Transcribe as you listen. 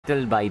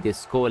by the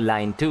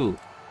scoreline too.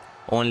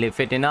 Only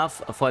fit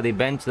enough for the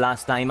bench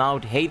last time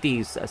out.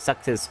 Haiti's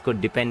success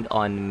could depend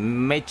on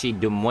Mechi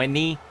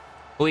Dumweni,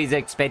 who is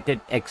expected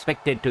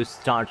to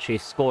start. She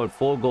scored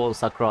 4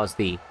 goals across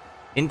the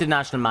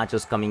international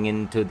matches coming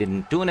into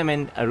the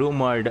tournament,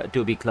 rumored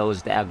to be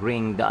closed,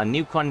 agreeing a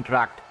new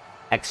contract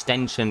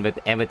extension with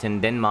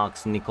Everton.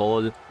 Denmark's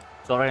Nicole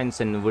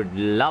Sorensen would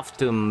love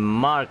to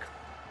mark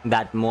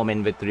that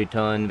moment with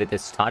return with a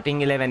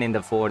starting 11 in the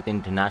 4th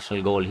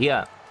international goal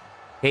here.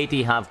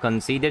 Haiti have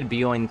conceded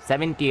beyond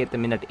 70th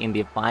minute in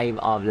the 5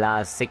 of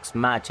last 6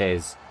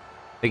 matches.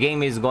 The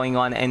game is going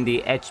on in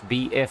the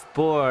HBF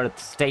Perth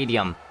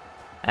Stadium,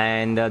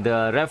 and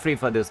the referee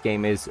for this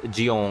game is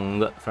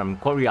Jeong from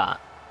Korea.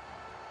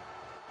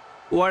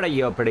 What are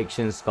your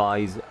predictions,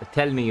 guys?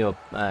 Tell me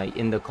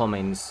in the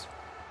comments,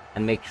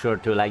 and make sure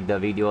to like the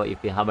video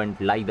if you haven't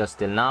liked us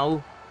till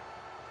now.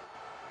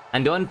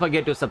 And don't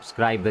forget to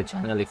subscribe the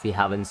channel if you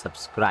haven't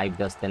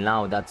subscribed us till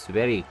now. That's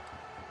very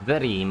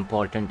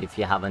important if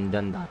you haven't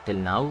done that till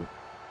now.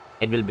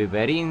 It will be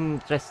very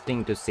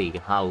interesting to see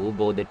how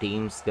both the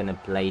teams gonna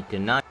play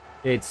tonight.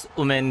 It's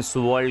Women's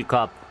World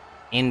Cup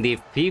in the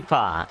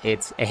FIFA.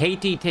 It's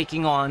Haiti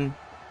taking on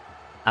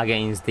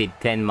against the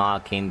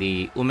Denmark in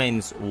the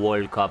Women's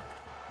World Cup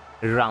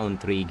round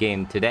 3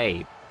 game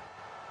today.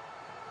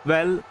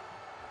 Well,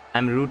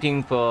 I'm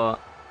rooting for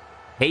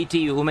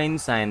Haiti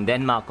Women's and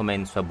Denmark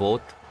Women's for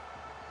both.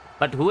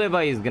 But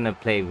whoever is gonna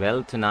play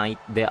well tonight,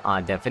 they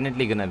are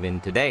definitely gonna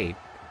win today.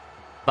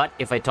 But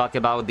if I talk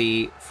about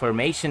the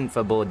formation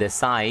for both the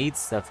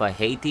sides, for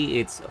Haiti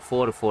it's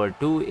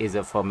 4-4-2 is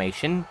a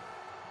formation,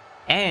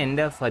 and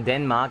for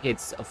Denmark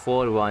it's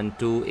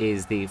 4-1-2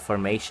 is the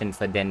formation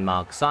for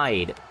Denmark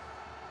side.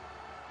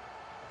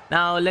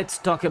 Now let's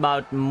talk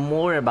about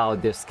more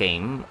about this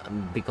game,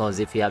 because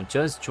if you have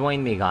just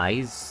joined me,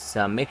 guys,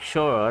 make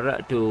sure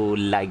to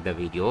like the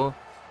video.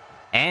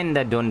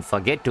 And don't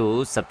forget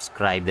to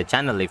subscribe the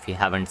channel if you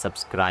haven't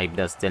subscribed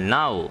us till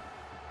now.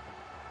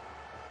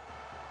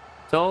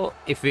 So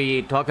if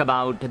we talk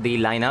about the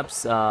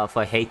lineups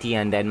for Haiti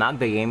and Denmark,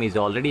 the game is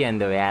already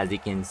underway. As you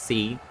can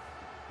see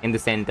in the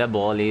center,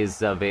 ball is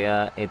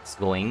where it's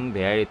going,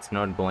 where it's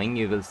not going.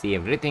 You will see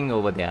everything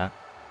over there.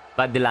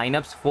 But the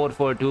lineups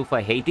 4-4-2 for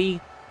Haiti.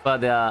 For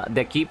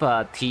the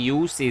keeper,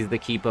 Thius is the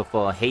keeper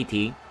for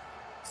Haiti.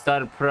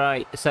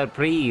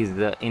 Surprise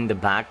in the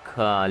back,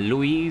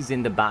 Louise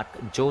in the back,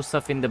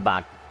 Joseph in the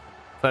back,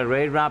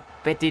 Ferreira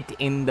Petit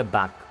in the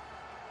back.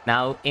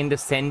 Now in the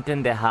center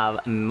they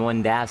have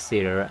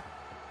Mondasir,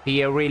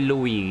 Pierre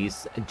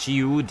Louise,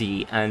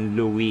 Giudi and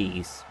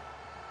Louise.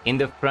 In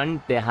the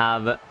front they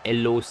have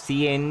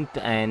Elocient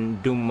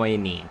and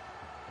Dumweni.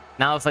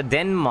 Now for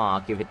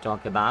Denmark, if we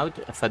talk about,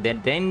 for the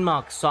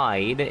Denmark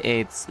side,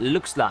 it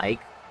looks like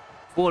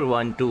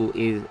 4-1-2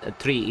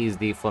 is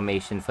the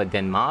formation for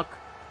Denmark.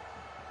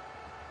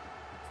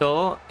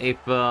 So if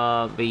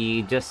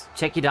we just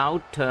check it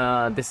out,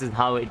 this is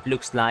how it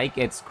looks like.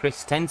 It's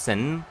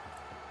Christensen.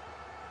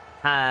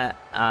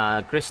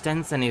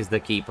 Christensen is the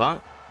keeper.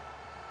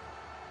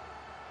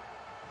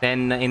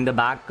 Then in the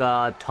back,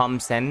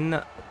 Thompson,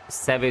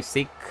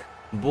 Sevesic,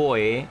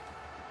 Boy,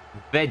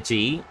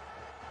 Veggie.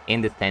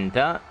 In the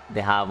center, they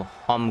have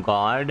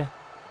Homgard.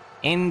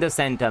 In the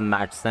center,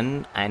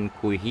 Matson and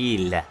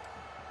Kuhil.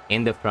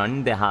 In the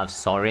front, they have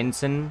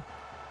Sorensen,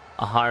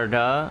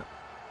 Harder,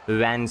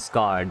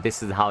 Vansgaard.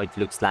 This is how it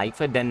looks like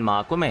for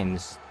Denmark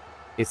Women's.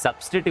 The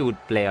substitute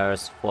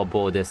players for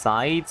both the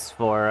sides.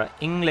 For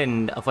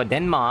England, for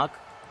Denmark,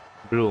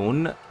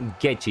 Brun,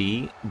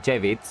 Geji,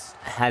 Jevits,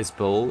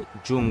 Hasbo,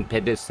 Jung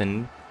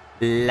Pedersen,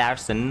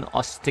 Larsen,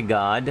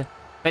 Ostegard,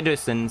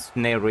 Pedersen,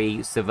 Snery,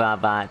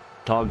 Savava,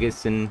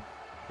 Torgerson,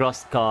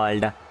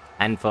 Crosskald,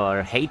 and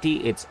for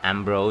Haiti it's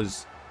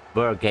Ambrose,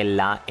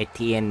 Bergella,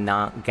 Etienne,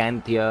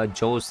 Gantier,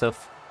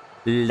 Joseph,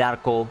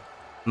 Larco,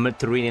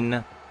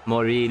 Matrin,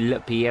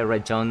 Moril, Pierre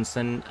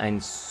Johnson, and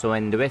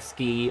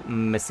Swendweski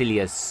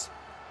Masilius.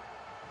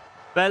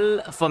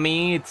 Well, for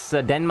me, it's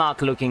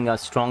Denmark looking a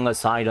stronger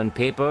side on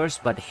papers,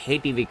 but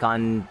Haiti, we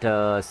can't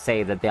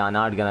say that they are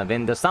not gonna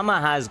win. The summer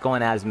has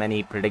gone as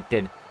many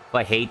predicted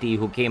for Haiti,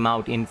 who came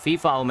out in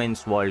FIFA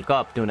Women's World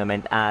Cup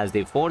tournament as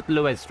the 4th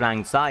lowest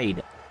ranked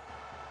side.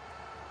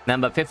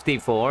 Number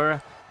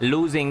 54,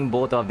 losing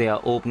both of their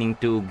opening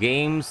 2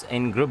 games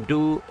in Group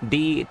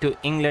D to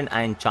England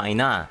and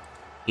China,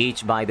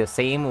 each by the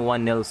same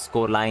 1-0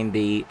 scoreline.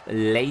 The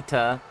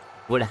later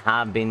would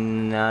have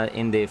been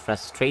in the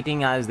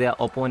frustrating as their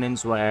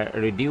opponents were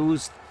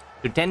reduced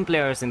to 10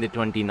 players in the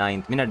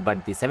 29th minute,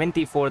 but the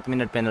 74th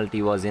minute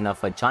penalty was enough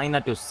for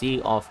China to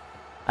see off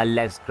a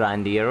Les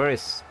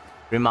Grenadières.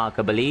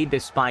 Remarkably,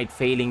 despite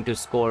failing to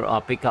score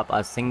or pick up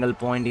a single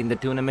point in the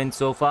tournament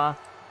so far,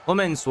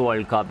 Women's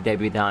World Cup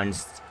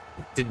debutants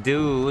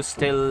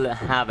still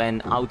have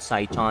an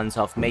outside chance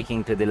of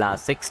making to the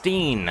last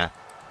 16.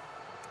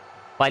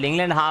 While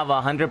England have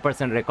a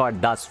 100% record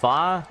thus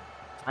far,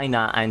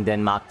 China and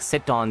Denmark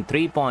sit on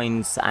 3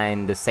 points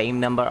and the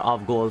same number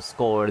of goals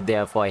scored.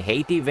 Therefore,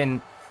 Haiti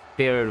win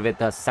paired with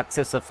a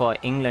successor for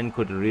England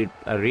could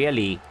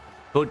really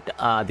put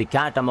the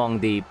cat among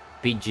the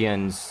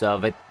pigeons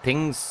with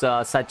things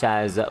such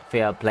as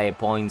fair play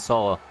points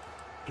or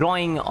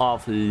drawing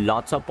of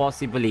lots of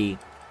possibly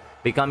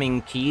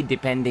becoming key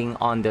depending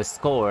on the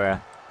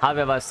score.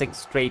 However, 6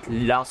 straight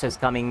losses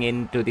coming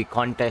into the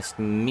contest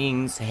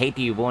means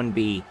Haiti won't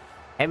be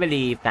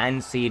heavily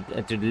fancied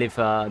to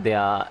deliver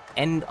their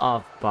end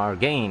of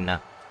bargain.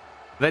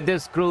 With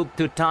this group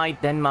to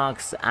tight,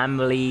 Denmark's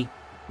Amelie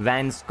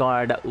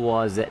Vansgaard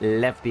was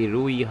lefty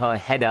Rui her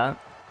header,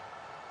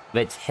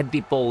 which hit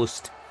the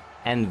post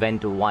and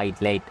went wide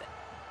late.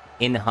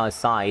 In her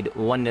side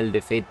 1-0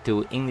 defeat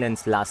to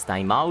England's last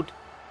time out.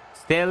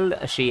 Still,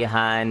 she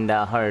and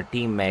her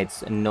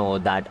teammates know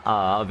that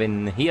a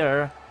win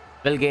here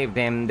will give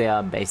them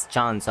their best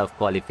chance of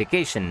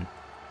qualification.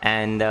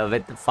 And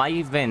with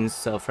 5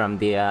 wins from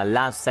their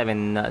last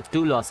 7,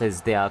 2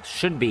 losses, there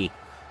should be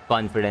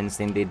confidence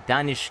in the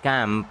Danish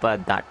camp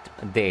that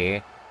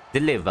they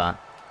deliver.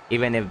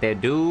 Even if they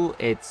do,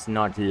 it's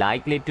not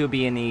likely to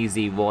be an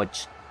easy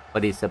watch for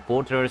the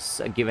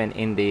supporters, given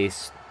in the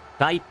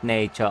tight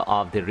nature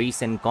of the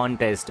recent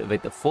contest,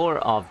 with 4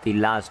 of the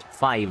last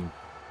 5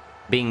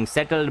 being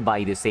settled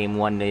by the same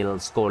 1-0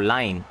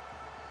 scoreline.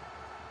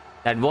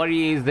 That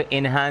worry is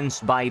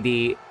enhanced by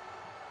the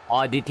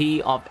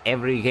oddity of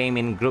every game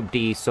in Group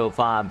D so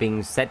far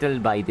being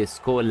settled by the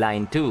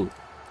scoreline too.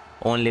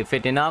 Only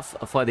fit enough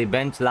for the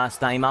bench last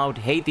time out,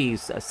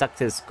 Haiti's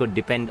success could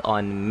depend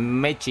on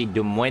Mechi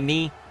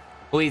Dumweni,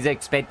 who is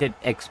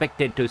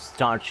expected to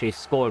start. She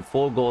scored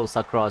 4 goals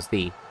across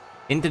the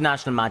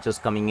international matches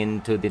coming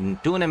into the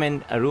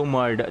tournament,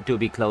 rumored to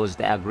be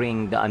closed,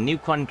 agreeing a new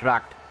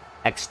contract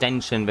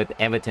extension with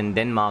Everton.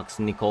 Denmark's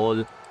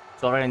Nicole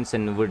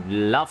Sorensen would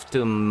love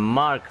to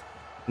mark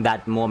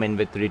that moment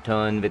with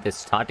return with a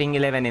starting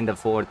 11 in the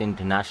 4th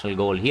international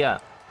goal here.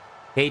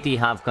 Haiti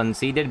have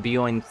conceded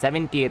beyond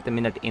 70th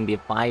minute in the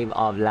 5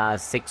 of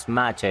last 6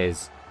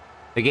 matches.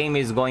 The game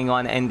is going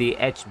on in the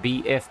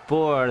HBF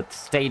Perth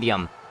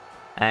Stadium,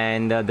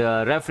 and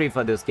the referee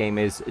for this game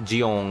is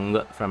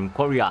Jeong from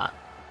Korea.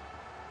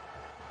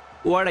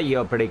 What are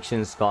your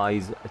predictions,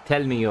 guys?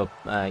 Tell me your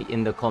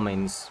in the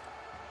comments,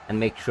 and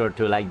make sure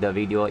to like the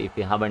video if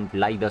you haven't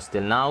liked us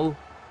till now.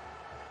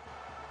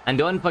 And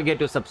don't forget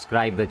to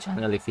subscribe the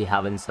channel if you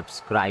haven't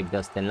subscribed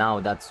us till now.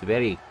 That's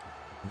very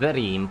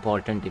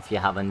important if you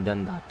haven't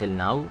done that till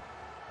now.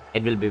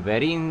 It will be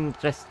very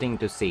interesting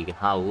to see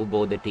how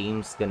both the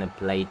teams gonna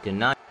play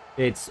tonight.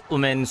 It's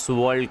Women's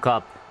World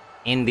Cup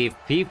in the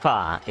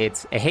FIFA.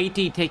 It's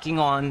Haiti taking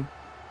on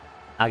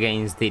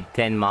against the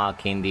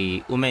Denmark in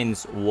the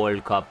Women's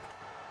World Cup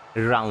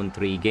round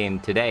 3 game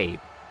today.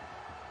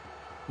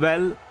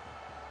 Well,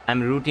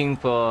 I'm rooting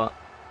for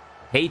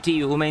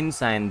Haiti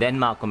women's and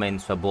Denmark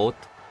women's for both.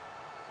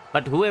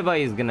 But whoever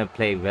is gonna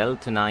play well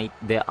tonight,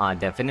 they are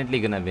definitely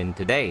gonna win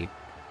today.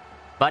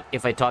 But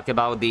if I talk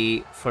about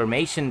the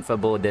formation for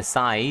both the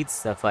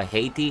sides, for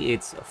Haiti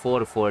it's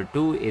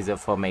 4-4-2 is a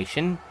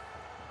formation,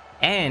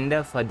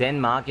 and for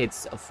Denmark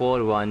it's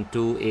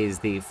 4-1-2 is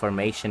the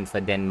formation for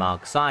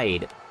Denmark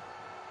side.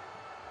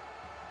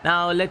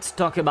 Now let's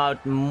talk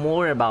about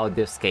more about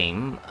this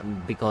game,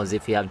 because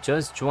if you have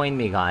just joined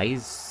me,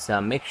 guys,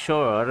 make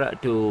sure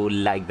to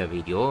like the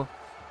video,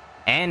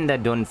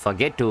 and don't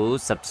forget to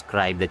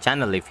subscribe the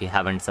channel if you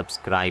haven't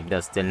subscribed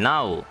us till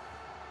now.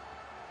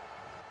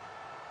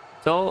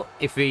 So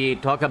if we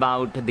talk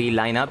about the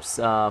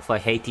lineups for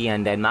Haiti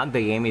and Denmark,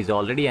 the game is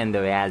already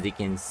underway. As you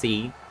can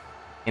see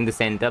in the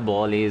center,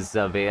 ball is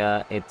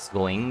where it's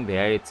going,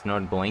 where it's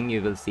not going,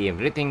 you will see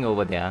everything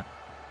over there.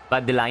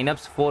 But the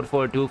lineups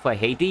 4-4-2 for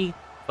Haiti.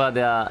 For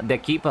the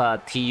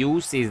keeper,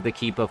 Thius is the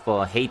keeper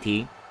for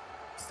Haiti.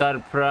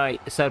 Surprise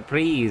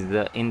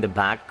in the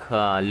back,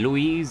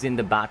 Louise in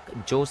the back,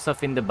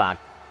 Joseph in the back,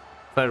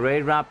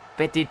 Ferreira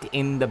Petit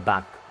in the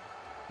back.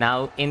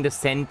 Now in the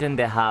center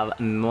they have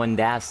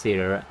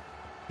Mondasir,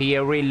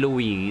 Pierre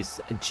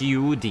Louise,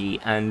 Giudi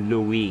and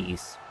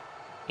Louise.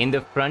 In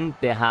the front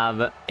they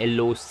have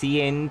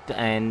Elocient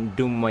and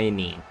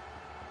Dumweni.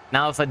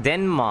 Now for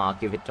Denmark,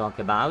 if we talk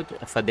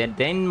about, for the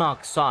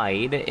Denmark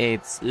side,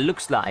 it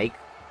looks like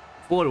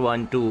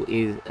 4-1-2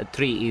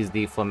 is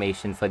the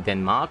formation for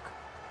Denmark.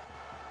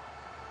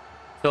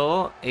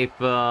 So if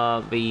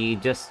we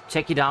just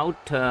check it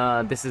out,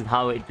 this is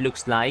how it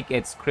looks like.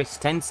 It's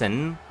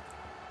Christensen.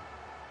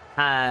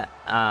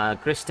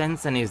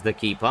 Christensen is the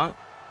keeper.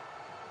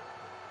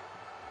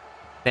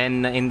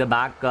 Then in the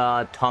back,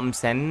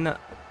 Thompson,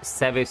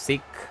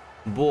 Sevesic,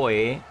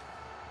 Boy,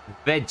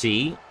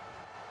 Veggie.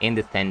 In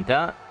the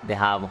center, they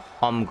have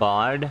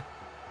Homgard.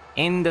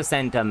 In the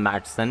center,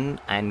 Matson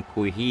and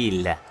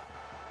Kuhil.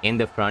 In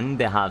the front,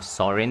 they have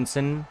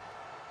Sorensen,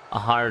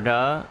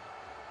 Harder,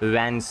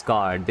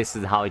 Vansgaard. This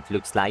is how it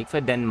looks like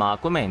for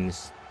Denmark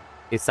women's.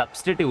 The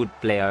substitute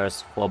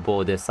players for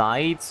both the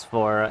sides.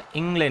 For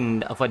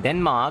England, for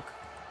Denmark,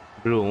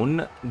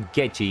 Brun,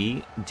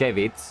 Geji,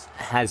 Jevits,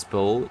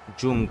 Hasbo,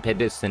 Jung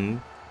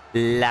Pedersen,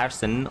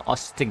 Larsen,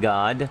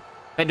 Ostegard,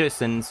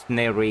 Pedersen,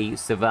 Snery,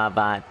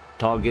 Savava,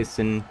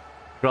 Torgerson,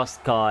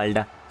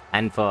 Crosskald,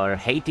 and for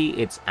Haiti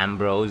it's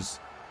Ambrose,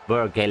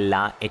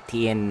 Bergella,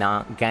 Etienne,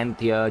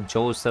 Gantier,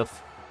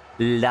 Joseph,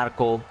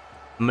 Larco,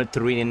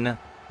 Maturin,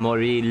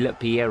 Moril,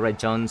 Pierre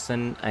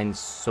Johnson, and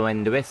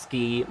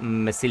Swendowski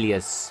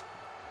Masilius.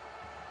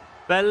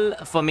 Well,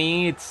 for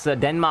me, it's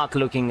Denmark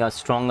looking a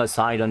stronger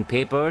side on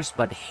papers,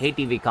 but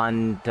Haiti, we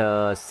can't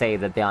say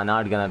that they are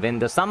not going to win.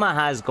 The summer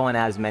has gone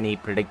as many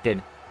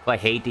predicted for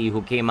Haiti,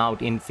 who came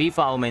out in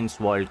FIFA Women's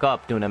World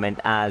Cup tournament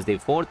as the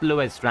 4th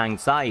lowest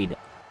ranked side.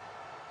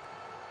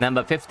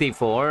 Number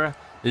 54,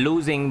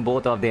 losing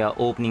both of their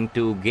opening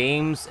 2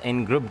 games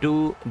in Group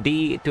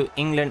D to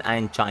England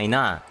and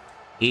China,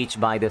 each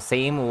by the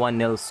same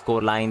 1-0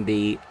 scoreline.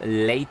 The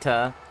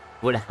later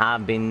would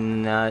have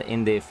been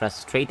in the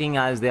frustrating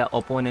as their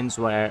opponents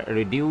were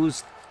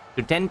reduced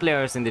to 10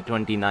 players in the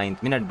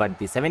 29th minute, but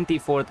the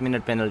 74th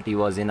minute penalty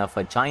was enough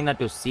for China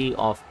to see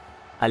off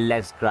a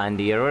Les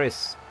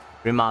Grenadières.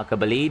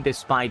 Remarkably,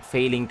 despite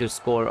failing to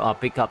score or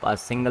pick up a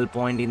single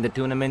point in the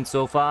tournament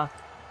so far,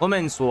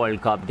 Women's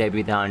World Cup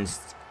debutants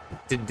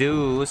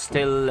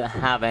still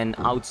have an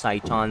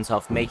outside chance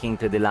of making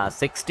to the last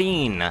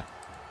 16.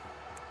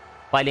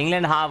 While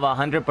England have a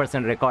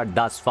 100% record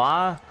thus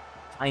far,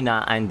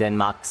 China and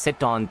Denmark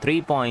sit on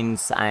 3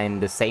 points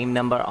and the same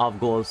number of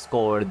goals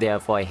scored.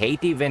 Therefore,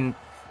 Haiti win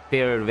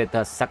paired with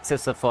a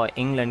successor for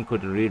England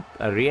could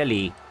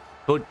really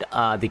put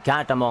the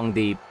cat among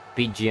the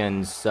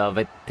pigeons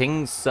with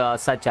things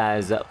such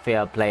as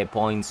fair play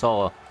points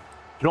or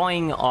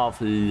drawing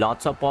of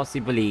lots of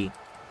possibly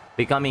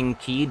becoming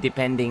key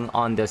depending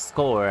on the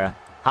score.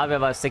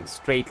 However, 6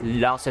 straight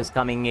losses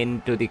coming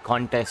into the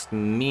contest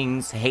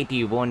means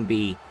Haiti won't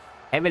be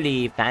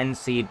heavily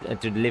fancied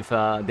to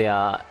deliver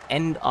their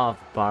end of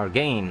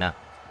bargain.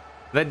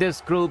 With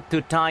this group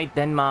to tight,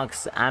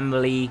 Denmark's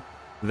Amelie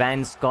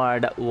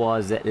Vansgaard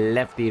was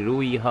lefty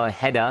Rui her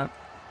header,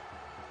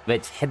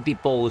 which hit the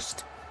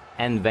post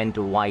and went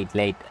wide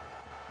late.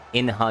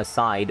 In her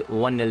side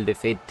 1-0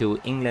 defeat to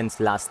England's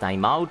last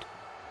time out.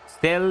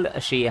 Still,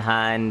 she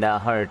and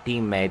her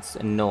teammates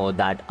know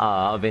that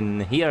a win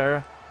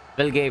here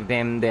will give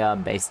them their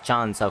best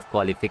chance of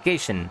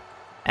qualification.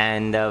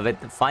 And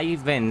with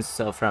 5 wins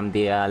from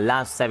their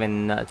last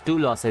 7, 2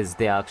 losses,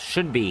 there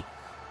should be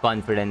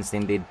confidence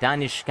in the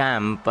Danish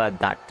camp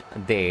that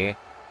they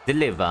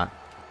deliver.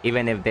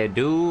 Even if they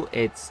do,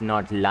 it's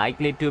not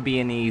likely to be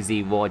an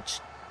easy watch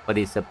for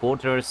the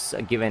supporters,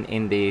 given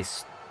in the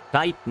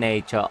tight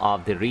nature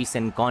of the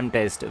recent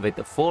contest,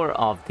 with 4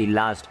 of the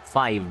last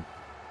 5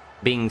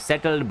 being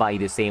settled by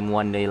the same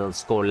 1-0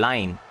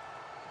 scoreline.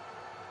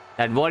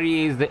 That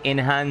worry is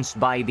enhanced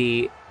by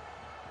the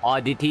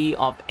oddity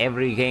of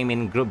every game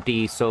in Group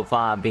D so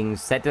far being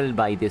settled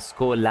by the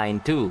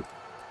scoreline too.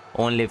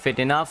 Only fit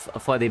enough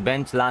for the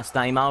bench last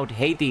time out,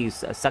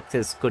 Haiti's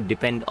success could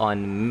depend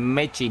on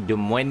Mechi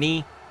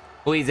Dumweni,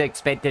 who is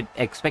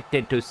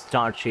expected to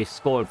start. She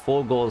scored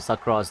 4 goals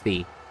across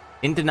the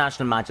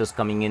international matches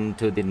coming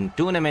into the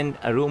tournament,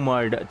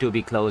 rumored to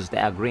be closed,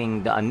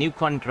 agreeing a new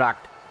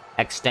contract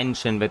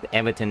extension with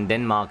Everton.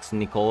 Denmark's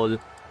Nicole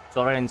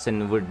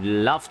Sorensen would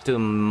love to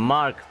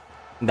mark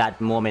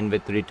that moment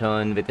with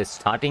return with a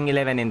starting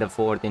 11 in the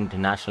 4th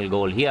international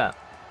goal here.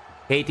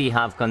 Haiti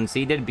have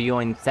conceded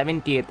beyond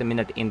 70th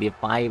minute in the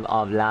 5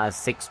 of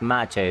last 6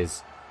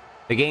 matches.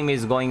 The game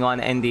is going on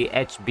in the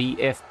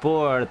HBF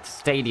Perth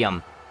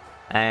Stadium,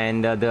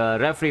 and the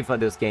referee for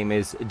this game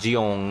is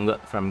Jeong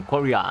from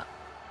Korea.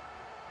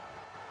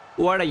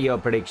 What are your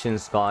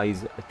predictions,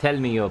 guys? Tell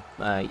me your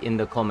in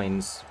the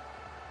comments,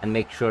 and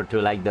make sure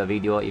to like the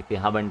video if you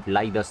haven't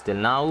liked us till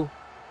now.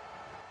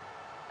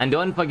 And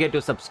don't forget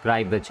to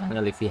subscribe the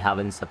channel if you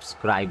haven't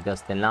subscribed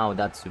us till now.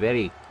 That's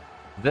very,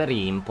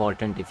 very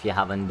important if you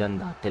haven't done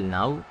that till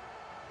now.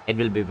 It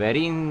will be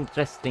very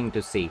interesting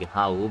to see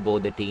how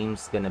both the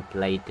teams gonna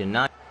play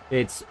tonight.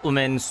 It's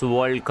Women's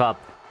World Cup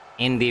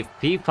in the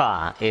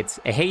FIFA. It's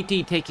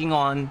Haiti taking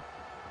on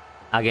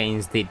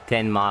against the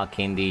Denmark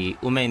in the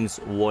Women's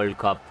World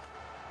Cup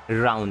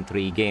round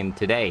 3 game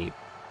today.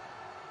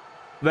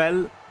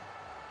 Well,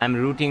 I'm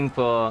rooting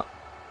for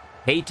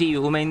Haiti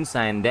women's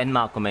and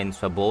Denmark women's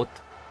for both.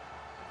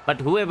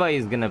 But whoever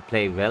is gonna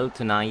play well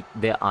tonight,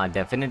 they are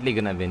definitely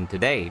gonna win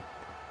today.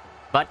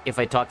 But if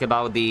I talk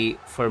about the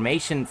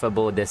formation for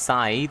both the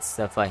sides,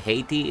 for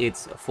Haiti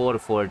it's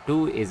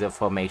 4-4-2 is a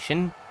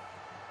formation.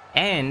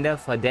 And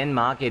for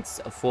Denmark it's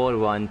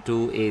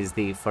 4-1-2 is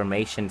the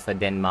formation for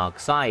Denmark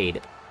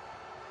side.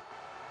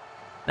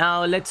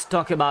 Now let's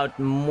talk about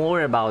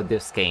more about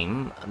this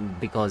game,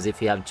 because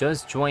if you have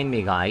just joined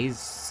me,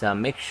 guys,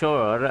 make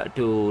sure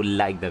to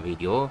like the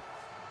video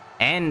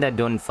and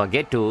don't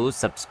forget to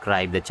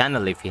subscribe the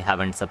channel if you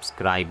haven't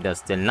subscribed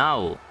us till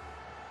now.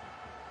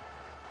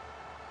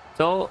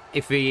 So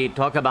if we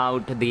talk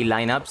about the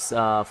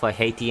lineups for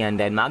Haiti and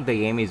Denmark, the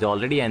game is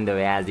already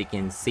underway. As you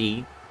can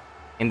see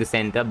in the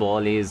center,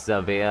 ball is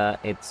where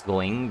it's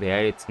going,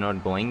 where it's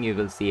not going, you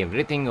will see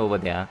everything over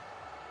there.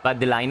 But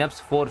the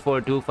lineups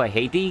 4-4-2 for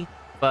Haiti.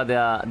 For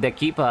the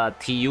keeper,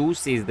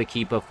 Thius is the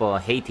keeper for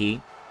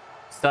Haiti.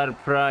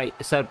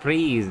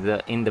 Surprise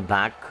in the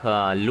back,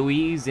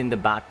 Louise in the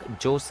back,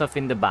 Joseph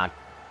in the back.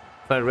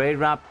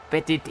 Pereira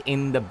Petit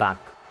in the back.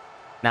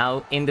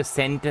 Now in the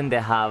center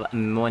they have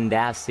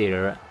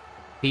Mondasir,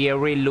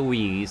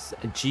 Pierre-Louis,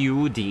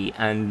 Giudi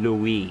and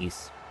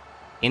Louis.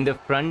 In the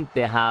front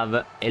they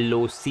have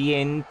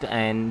Elocient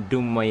and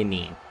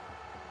Dumoini.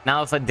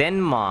 Now for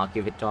Denmark,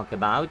 if we talk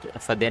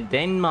about, for the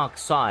Denmark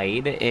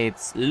side,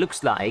 it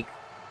looks like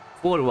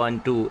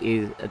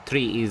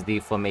 4-1-2-3 is the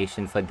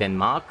formation for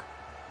Denmark.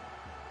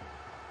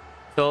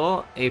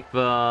 So if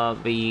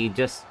we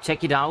just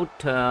check it out,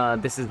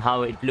 this is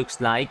how it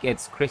looks like.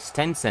 It's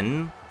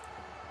Christensen.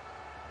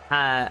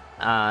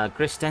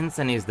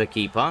 Christensen is the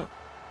keeper.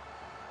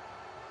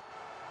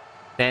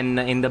 Then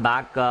in the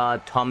back,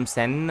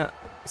 Thompson,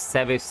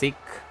 Sevesic,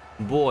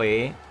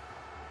 Boy,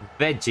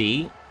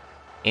 Veggie.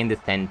 In the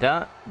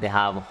center, they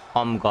have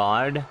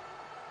Homgaard.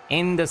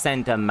 In the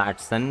center,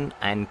 Matson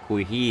and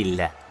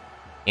Kuhil.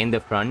 In the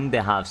front,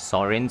 they have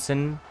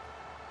Sorensen,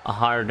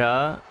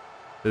 Harder,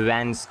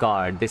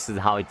 Vanskard. This is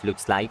how it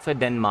looks like for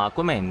Denmark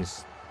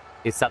women's.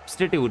 The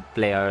substitute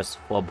players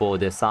for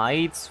both the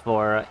sides.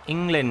 For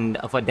England,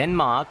 for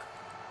Denmark,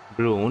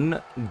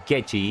 Grun,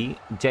 Geji,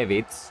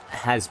 Jevits,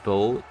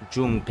 Hasbo,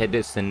 Jung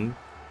Pedersen,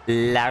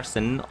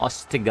 Larsen,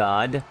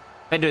 Ostegard,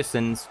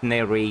 Pedersen,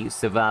 Snery,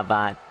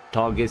 Savava,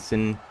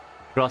 Torgerson,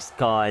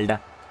 Croscald,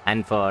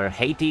 and for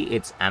Haiti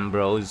it's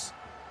Ambrose,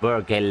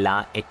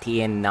 Bergella,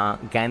 Etienne,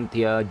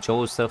 Gantier,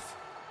 Joseph,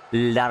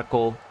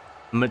 Larco,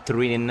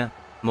 Matrin,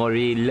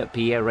 Moril,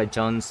 Pierre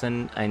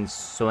Johnson, and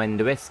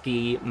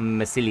Swendweski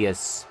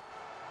Masilius.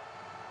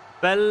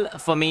 Well,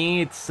 for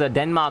me, it's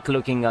Denmark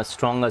looking a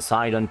stronger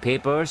side on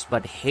papers,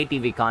 but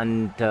Haiti, we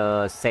can't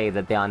say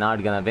that they are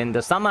not gonna win.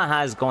 The summer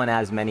has gone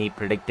as many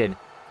predicted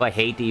for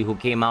Haiti, who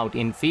came out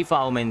in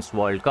FIFA Women's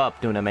World Cup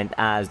tournament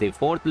as the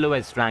 4th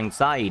lowest ranked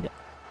side.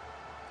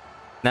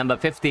 Number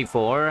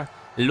 54,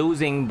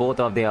 losing both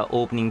of their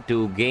opening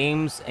 2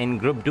 games in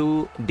Group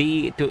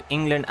D to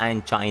England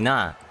and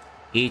China,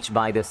 each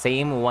by the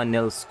same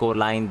 1-0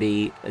 scoreline.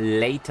 The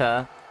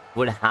later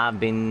would have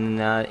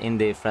been in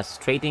the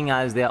frustrating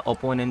as their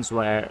opponents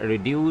were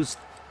reduced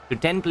to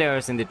 10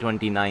 players in the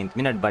 29th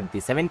minute, but the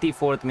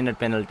 74th minute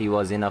penalty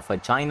was enough for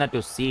China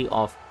to see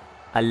off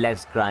a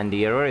Les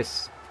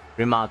Grenadières.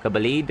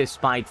 Remarkably,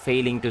 despite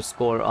failing to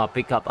score or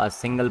pick up a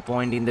single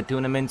point in the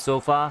tournament so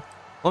far,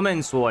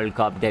 Women's World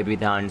Cup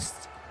debutants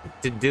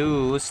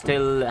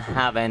still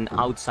have an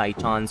outside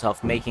chance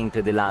of making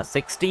to the last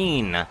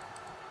 16.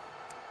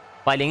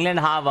 While England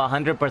have a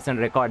 100%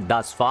 record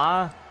thus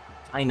far,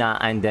 China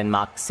and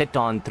Denmark sit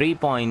on 3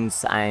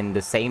 points and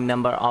the same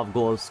number of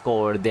goals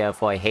scored.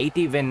 Therefore,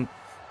 Haiti win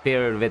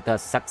paired with a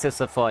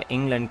successor for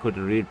England could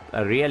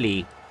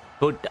really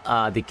put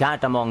the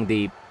cat among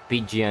the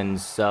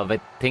pigeons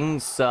with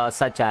things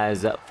such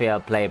as fair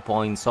play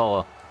points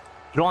or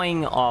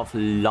drawing of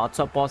lots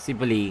of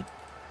possibly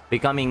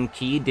becoming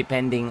key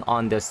depending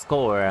on the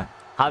score.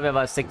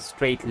 However, 6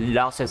 straight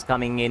losses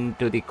coming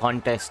into the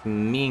contest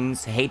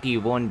means Haiti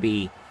won't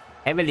be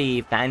heavily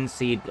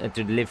fancied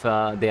to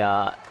deliver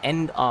their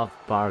end of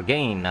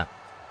bargain.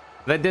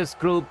 With this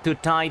group to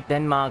tight,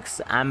 Denmark's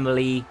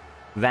Amelie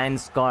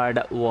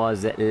Vanskard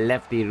was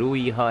left the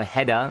Rui her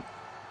header,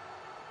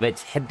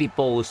 which hit the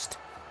post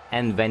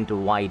and went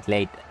wide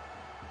late.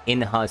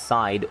 In her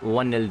side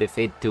 1-0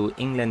 defeat to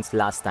England's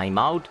last time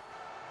out.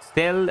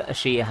 Still,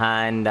 she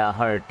and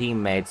her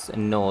teammates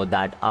know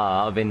that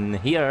a win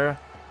here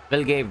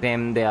will give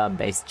them their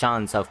best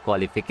chance of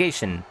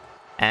qualification.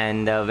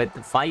 And with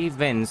 5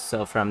 wins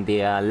from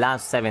their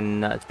last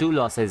 7, 2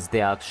 losses,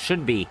 there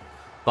should be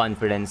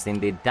confidence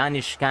in the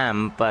Danish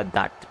camp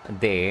that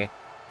they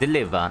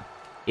deliver.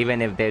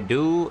 Even if they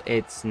do,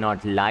 it's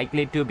not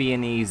likely to be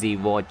an easy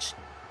watch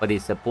for the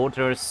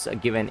supporters,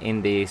 given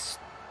in the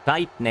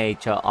tight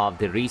nature of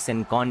the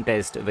recent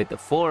contest, with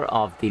 4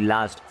 of the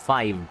last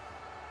 5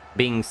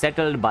 being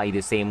settled by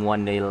the same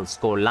 1-0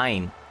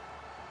 scoreline.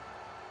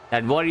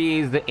 That worry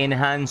is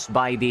enhanced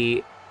by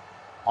the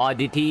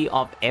oddity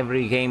of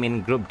every game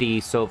in Group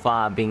D so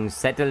far being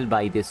settled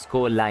by the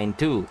scoreline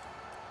too.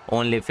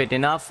 Only fit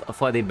enough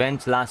for the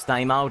bench last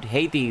time out,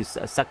 Haiti's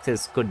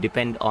success could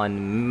depend on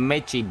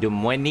Mechi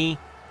Dumweni,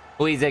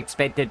 who is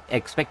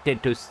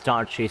expected to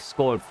start. She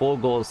scored 4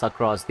 goals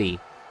across the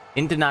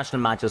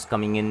international matches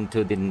coming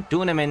into the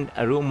tournament,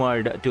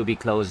 rumored to be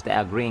closed,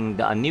 agreeing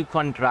a new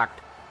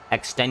contract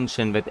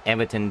extension with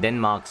Everton.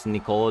 Denmark's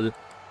Nicole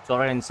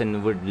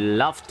Sorensen would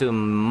love to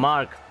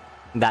mark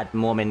that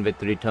moment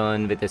with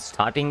return with a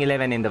starting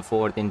 11 in the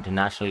 4th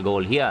international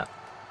goal here.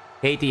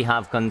 Haiti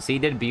have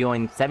conceded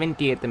beyond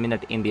 70th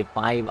minute in the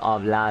 5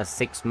 of last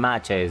 6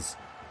 matches.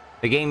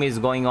 The game is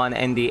going on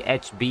in the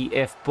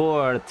HBF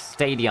Perth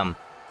Stadium,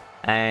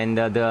 and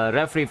the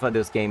referee for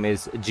this game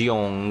is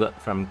Jeong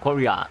from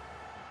Korea.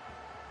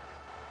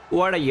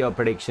 What are your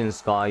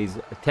predictions, guys?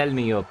 Tell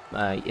me your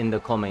in the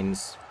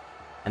comments,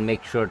 and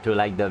make sure to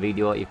like the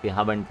video if you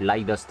haven't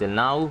liked us till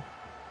now.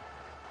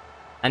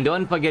 And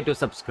don't forget to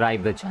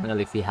subscribe the channel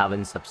if you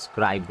haven't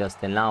subscribed us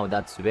till now.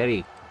 That's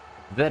very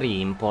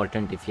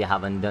important if you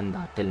haven't done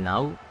that till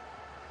now.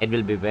 It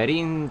will be very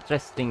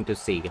interesting to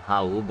see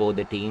how both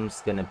the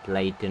teams gonna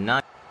play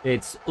tonight.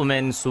 It's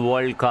Women's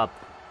World Cup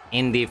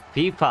in the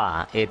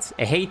FIFA. It's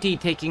Haiti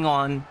taking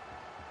on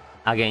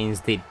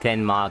against the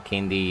Denmark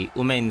in the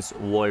Women's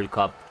World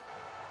Cup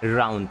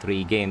round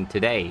 3 game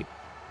today.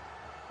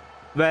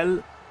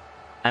 Well,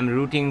 I'm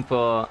rooting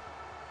for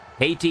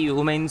Haiti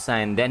women's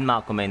and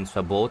Denmark women's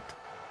for both.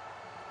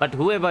 But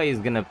whoever is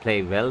gonna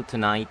play well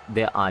tonight,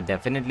 they are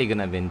definitely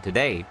gonna win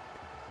today.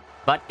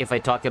 But if I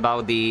talk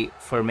about the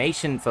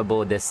formation for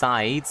both the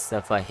sides,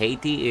 for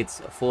Haiti it's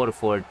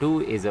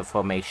 4-4-2 is a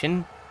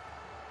formation.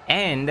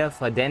 And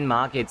for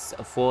Denmark it's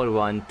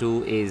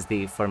 4-1-2 is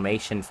the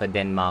formation for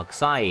Denmark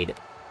side.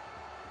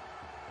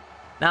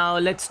 Now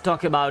let's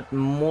talk about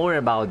more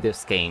about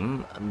this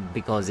game,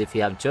 because if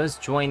you have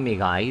just joined me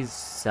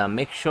guys,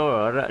 make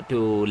sure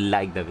to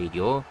like the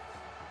video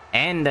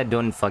and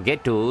don't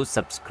forget to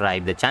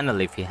subscribe the channel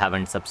if you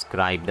haven't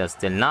subscribed us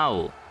till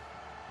now.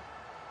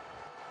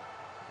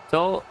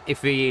 So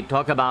if we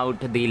talk about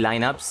the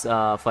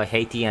lineups for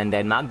Haiti and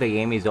Denmark, the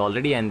game is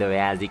already underway.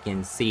 As you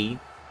can see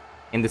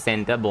in the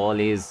center, ball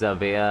is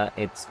where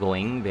it's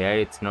going, where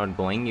it's not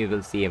going, you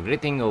will see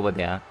everything over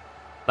there.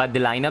 But the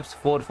lineups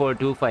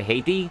 4-4-2 for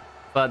Haiti.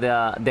 For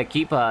the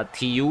keeper,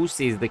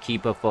 Thius is the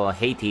keeper for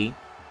Haiti.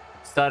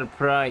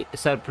 Surprise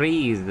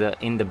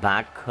in the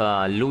back,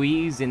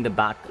 Louise in the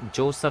back,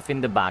 Joseph in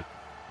the back,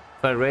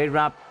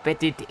 Ferreira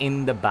Petit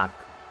in the back.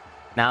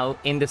 Now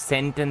in the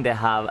center they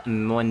have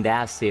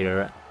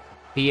Mondasir,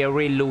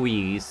 Pierre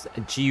Louise,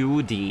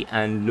 Giudi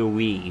and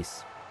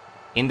Louise.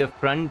 In the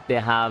front they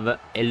have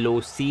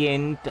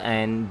Elocient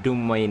and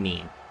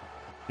Dumoini.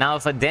 Now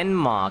for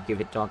Denmark, if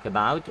we talk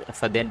about,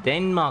 for the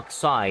Denmark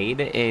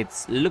side,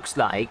 it looks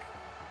like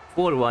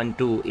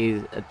 4-1-2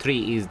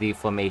 is the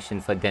formation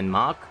for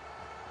Denmark.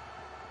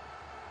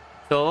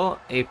 So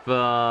if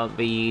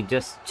we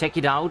just check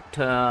it out,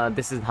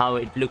 this is how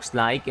it looks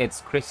like.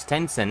 It's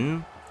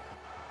Christensen.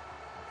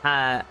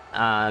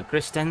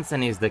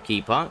 Christensen is the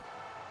keeper.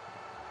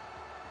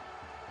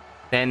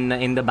 Then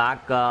in the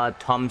back,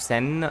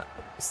 Thompson,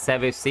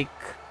 Sevesic,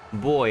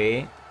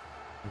 Boy,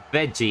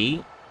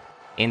 Veggie.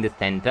 In the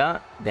center,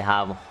 they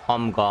have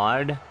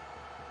Homgard.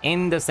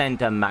 In the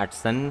center,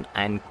 Matson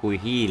and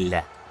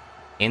Kuhil.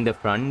 In the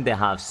front, they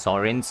have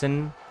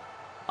Sorensen,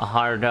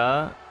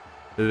 Harder,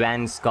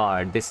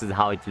 Vanskard. This is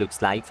how it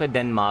looks like for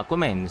Denmark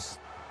women's.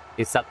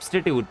 The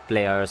substitute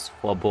players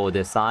for both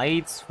the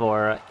sides.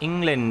 For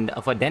England,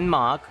 for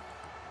Denmark,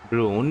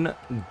 Brun,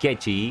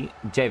 Geji,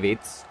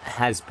 Jevits,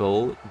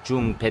 Hasbo,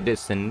 Jung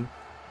Pedersen,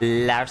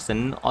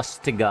 Larsen,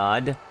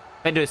 Ostegard,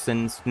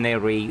 Pedersen,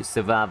 Snery,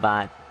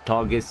 Savava,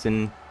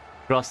 Torgerson,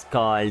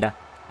 Croscald,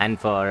 and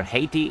for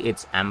Haiti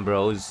it's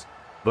Ambrose,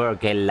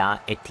 Bergella,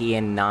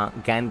 Etienne,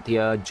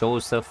 Gantier,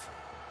 Joseph,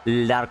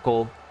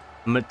 Larco,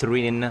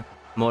 Matrin,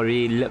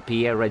 Moril,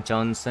 Pierre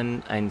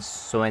Johnson, and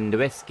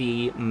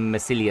Swendweski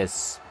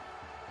Masilius.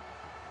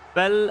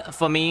 Well,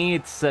 for me,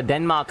 it's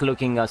Denmark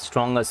looking a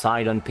stronger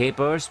side on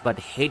papers, but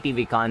Haiti,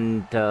 we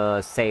can't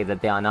say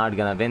that they are not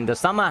gonna win. The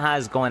summer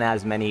has gone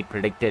as many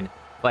predicted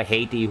for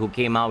Haiti, who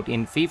came out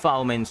in FIFA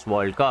Women's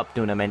World Cup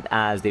tournament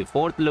as the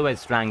 4th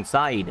lowest ranked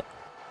side.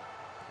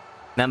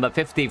 Number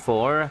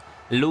 54,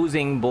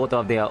 losing both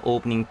of their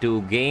opening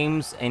 2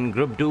 games in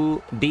Group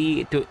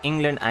D to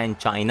England and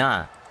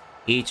China,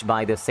 each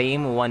by the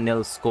same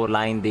 1-0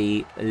 scoreline.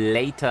 The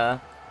later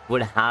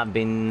would have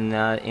been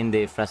in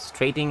the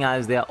frustrating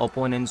as their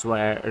opponents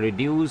were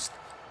reduced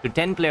to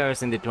 10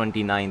 players in the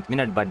 29th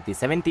minute, but the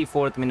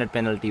 74th minute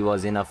penalty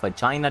was enough for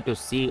China to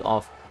see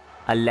off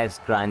a Les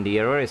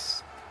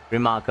Grenadières.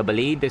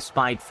 Remarkably,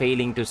 despite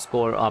failing to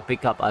score or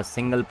pick up a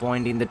single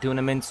point in the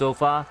tournament so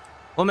far,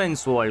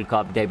 Women's World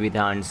Cup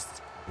debutants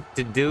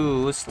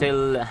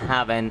still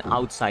have an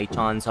outside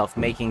chance of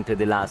making to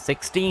the last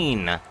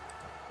 16.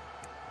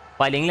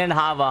 While England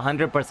have a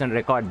 100%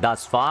 record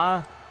thus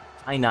far,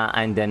 China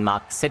and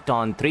Denmark sit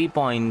on 3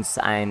 points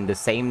and the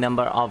same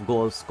number of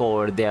goals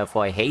scored.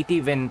 Therefore, Haiti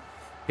win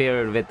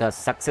paired with a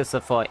successor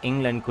for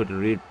England could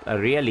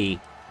really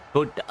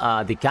put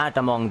the cat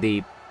among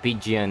the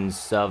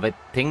pigeons with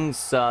things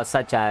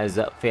such as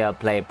fair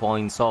play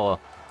points or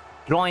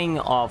drawing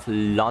of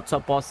lots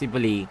of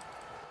possibly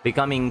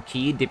becoming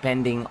key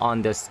depending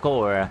on the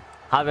score.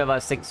 However,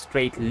 6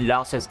 straight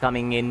losses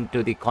coming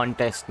into the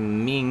contest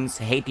means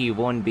Haiti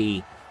won't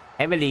be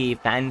heavily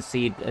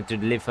fancied to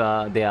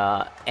deliver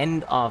their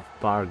end of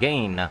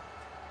bargain.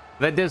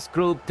 With this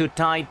group too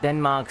tight,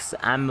 Denmark's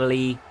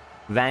Amelie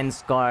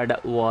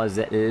Vanskard was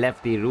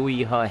left the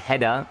Rui her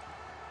header,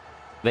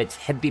 which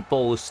hit the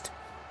post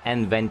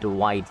and went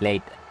wide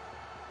late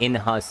in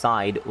her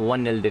side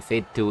 1-0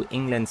 defeat to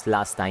England's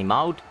last time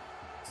out.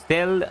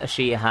 Still,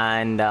 she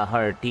and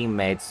her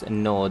teammates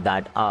know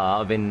that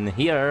a win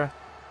here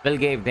will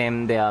give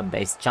them their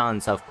best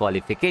chance of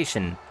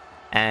qualification.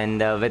 And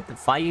with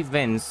 5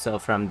 wins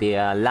from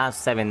their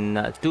last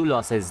 7, 2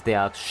 losses,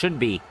 there should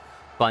be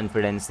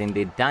confidence in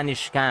the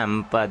Danish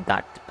camp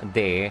that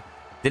they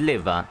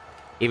deliver.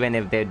 Even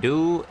if they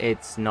do,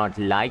 it's not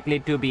likely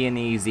to be an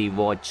easy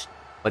watch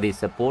for the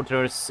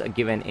supporters,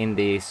 given in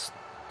the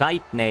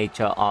tight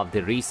nature of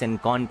the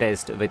recent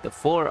contest, with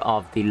 4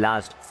 of the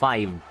last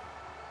 5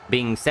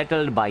 being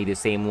settled by the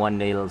same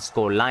 1-0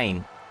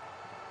 scoreline.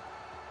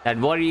 That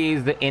worry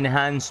is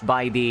enhanced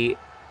by the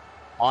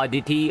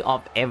oddity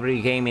of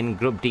every game in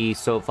Group D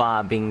so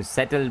far being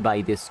settled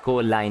by the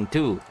scoreline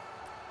too.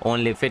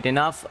 Only fit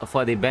enough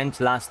for the bench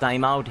last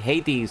time out,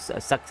 Haiti's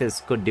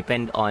success could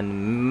depend on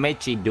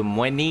Mechi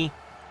Dumweni,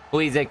 who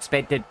is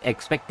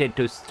expected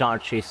to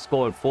start. She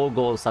scored 4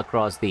 goals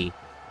across the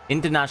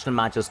international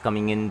matches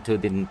coming into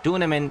the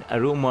tournament,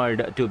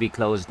 rumored to be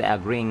closed,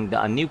 agreeing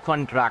a new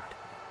contract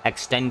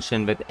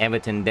extension with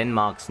Everton.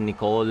 Denmark's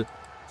Nicole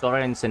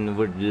Sorensen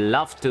would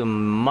love to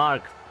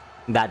mark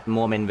that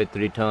moment with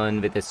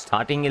return with a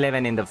starting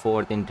 11 in the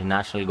 4th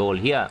international goal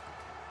here.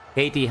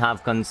 Haiti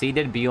have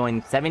conceded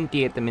beyond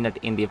 70th minute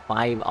in the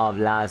 5 of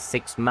last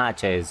 6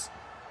 matches.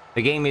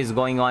 The game is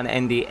going on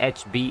in the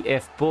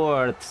HBF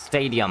Perth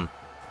Stadium,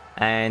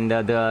 and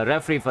the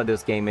referee for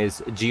this game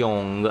is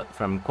Jeong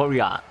from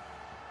Korea.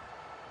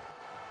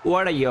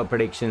 What are your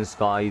predictions,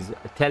 guys?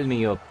 Tell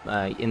me your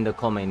in the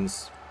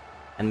comments,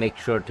 and make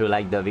sure to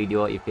like the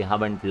video if you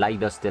haven't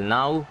liked us till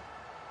now.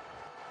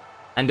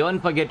 And don't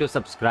forget to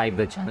subscribe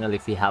the channel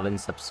if you haven't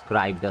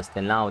subscribed us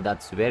till now.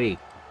 That's very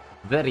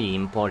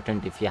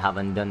important if you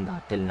haven't done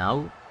that till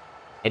now.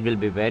 It will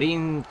be very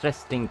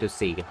interesting to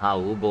see how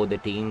both the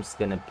teams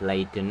gonna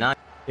play tonight.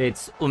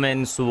 It's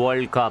Women's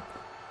World Cup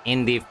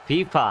in the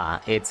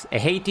FIFA. It's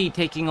Haiti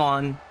taking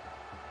on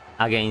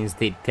against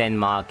the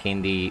Denmark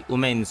in the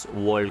Women's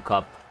World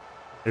Cup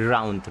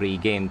round 3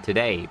 game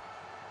today.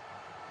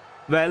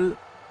 Well,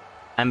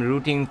 I'm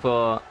rooting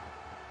for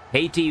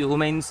Haiti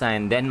women's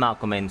and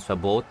Denmark women's for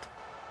both.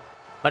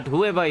 But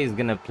whoever is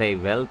gonna play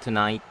well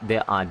tonight, they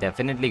are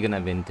definitely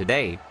gonna win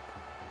today.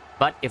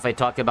 But if I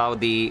talk about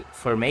the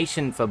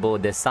formation for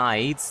both the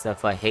sides,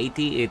 for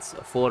Haiti it's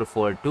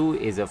 4-4-2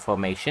 is a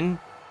formation,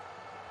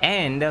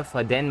 and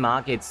for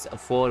Denmark it's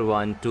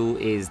 4-1-2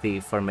 is the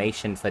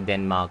formation for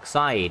Denmark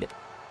side.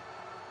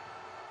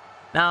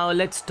 Now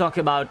let's talk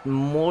about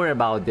more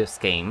about this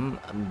game,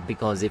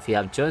 because if you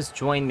have just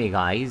joined me,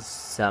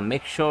 guys,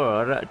 make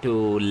sure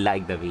to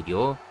like the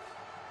video,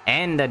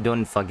 and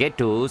don't forget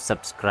to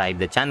subscribe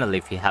the channel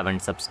if you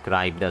haven't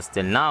subscribed us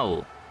till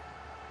now.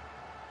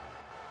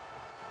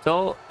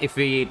 So if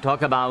we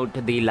talk about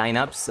the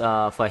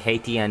lineups for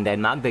Haiti and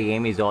Denmark, the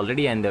game is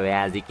already underway.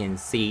 As you can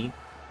see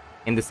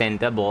in the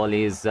center, ball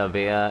is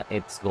where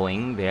it's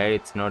going, where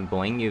it's not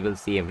going, you will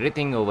see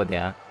everything over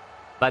there.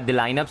 But the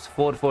lineups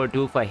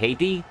 4-4-2 for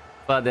Haiti.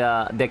 For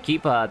the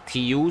keeper,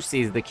 Thius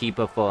is the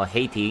keeper for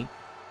Haiti.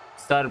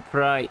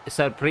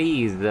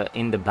 Surprise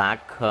in the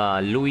back,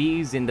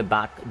 Louise in the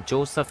back,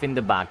 Joseph in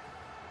the back,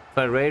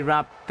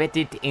 Ferreira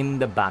Petit in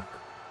the back.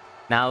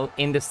 Now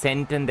in the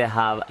center they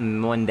have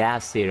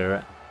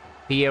Mondasir,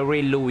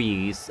 Pierre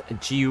Louise,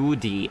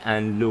 Giudi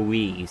and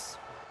Louise.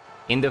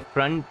 In the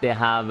front they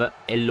have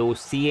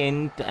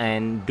Elocient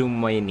and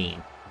Dumweni.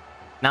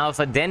 Now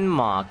for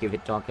Denmark, if we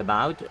talk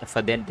about,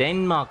 for the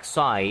Denmark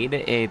side,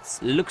 it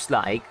looks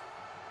like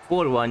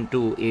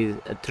 4-1-2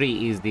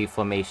 is the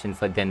formation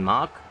for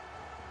Denmark.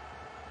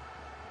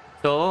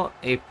 So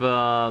if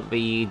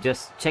we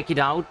just check it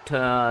out,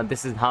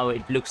 this is how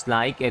it looks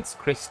like. It's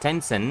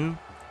Christensen.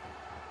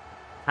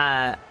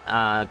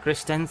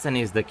 Christensen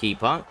is the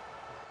keeper.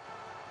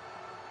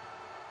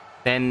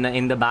 Then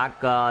in the back,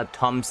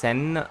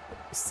 Thompson,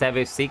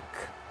 Sevesic,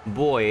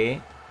 Boy,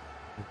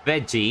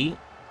 Veggie.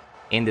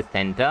 In the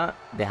center,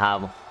 they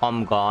have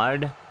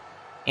Homgard.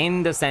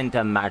 In the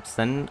center,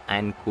 Matson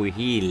and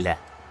Kuhil.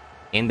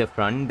 In the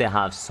front, they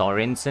have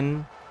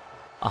Sorensen,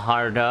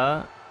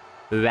 Harder,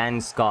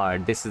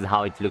 Vanskard. This is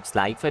how it looks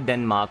like for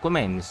Denmark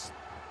women's.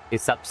 The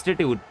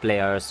substitute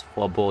players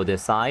for both the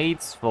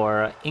sides.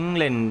 For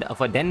England,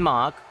 for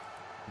Denmark,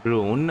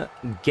 Brun,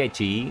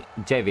 Geji,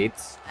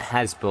 Jevits,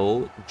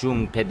 Hasbo,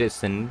 Jung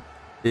Pedersen,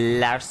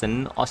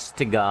 Larsen,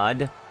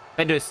 Ostegard,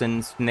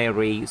 Pedersen,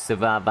 Snery,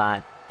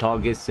 Savava,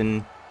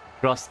 Torgerson,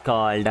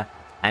 Croscald,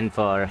 and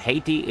for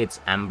Haiti it's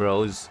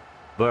Ambrose,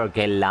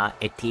 Bergella,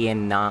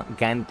 Etienne,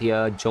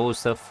 Gantier,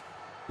 Joseph,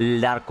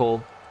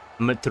 Larco,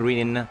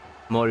 Matrin,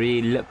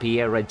 Moril,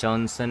 Pierre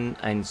Johnson,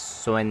 and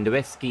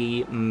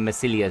Swendweski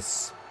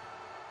Masilius.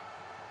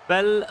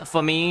 Well,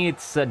 for me,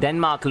 it's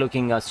Denmark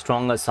looking a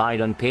stronger side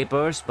on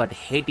papers, but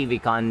Haiti, we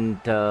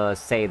can't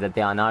say that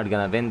they are not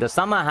gonna win. The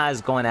summer has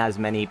gone as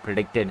many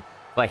predicted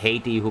for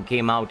Haiti, who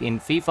came out in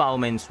FIFA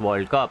Women's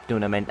World Cup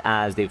tournament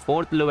as the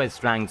 4th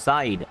lowest ranked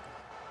side.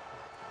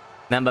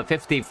 Number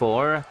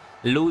 54,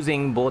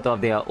 losing both of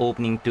their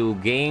opening 2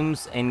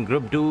 games in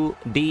Group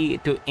D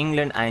to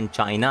England and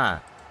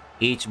China,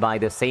 each by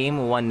the same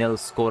 1-0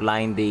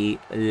 scoreline. The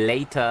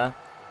later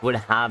would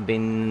have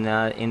been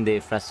in the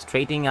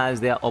frustrating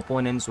as their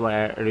opponents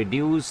were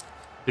reduced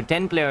to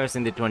 10 players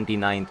in the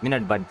 29th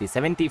minute, but the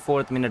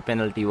 74th minute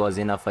penalty was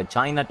enough for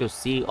China to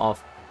see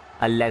off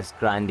a Les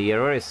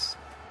Grenadières.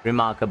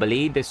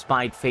 Remarkably,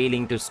 despite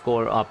failing to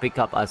score or pick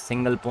up a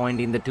single point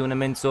in the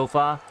tournament so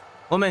far,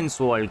 Women's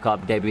World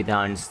Cup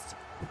debutants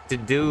to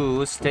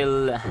do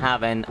still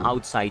have an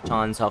outside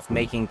chance of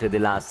making to the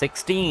last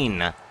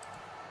 16.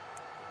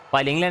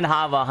 While England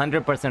have a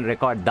 100%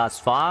 record thus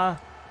far,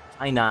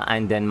 China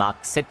and Denmark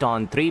sit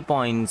on 3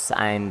 points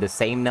and the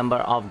same number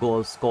of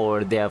goals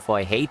scored.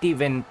 Therefore, Haiti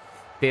win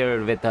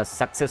paired with a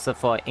successor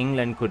for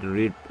England could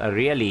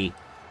really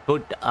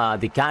put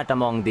the cat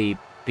among the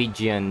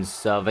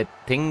pigeons with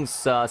things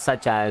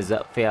such as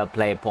fair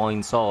play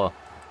points or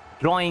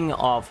drawing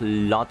of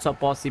lots of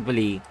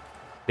possibly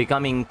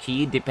becoming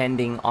key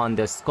depending on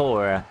the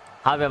score.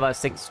 However,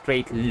 6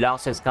 straight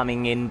losses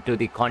coming into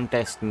the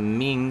contest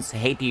means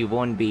Haiti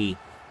won't be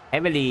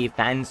heavily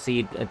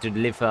fancied to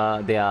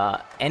deliver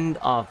their end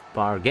of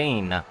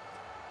bargain.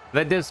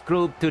 With this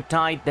group to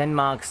tight,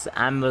 Denmark's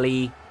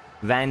Amelie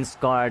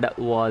Vansgaard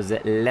was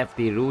left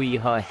the Rui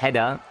her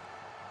header,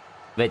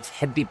 which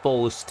hit the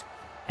post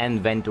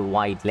and went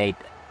wide late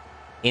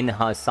in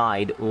her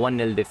side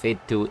 1-0 defeat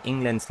to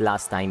England's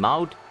last time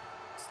out.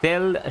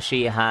 Still,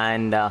 she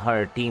and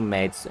her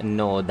teammates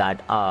know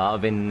that a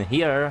win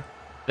here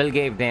will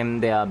give them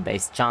their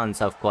best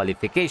chance of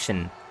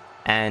qualification.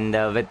 And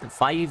with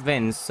 5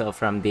 wins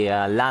from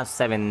their last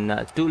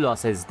 7, 2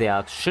 losses,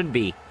 there should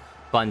be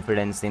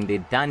confidence in the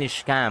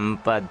Danish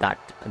camp that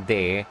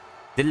they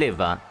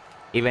deliver.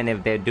 Even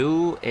if they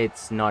do,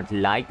 it's not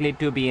likely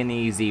to be an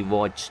easy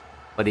watch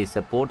for the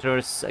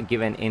supporters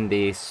given in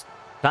the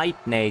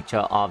tight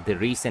nature of the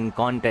recent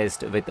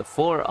contest, with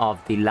 4 of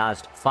the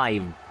last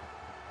 5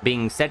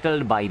 being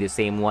settled by the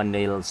same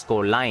 1-0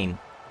 scoreline.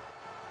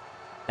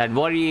 That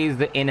worry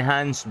is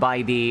enhanced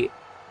by the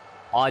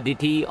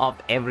oddity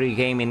of every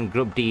game in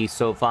Group D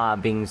so far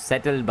being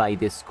settled by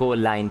the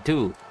scoreline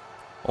too.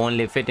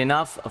 Only fit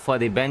enough for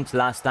the bench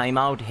last time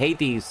out,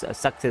 Haiti's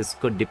success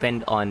could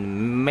depend on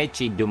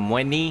Mechi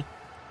Dumweni,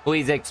 who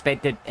is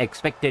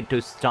expected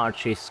to start.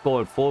 She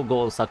scored 4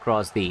 goals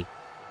across the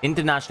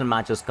international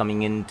matches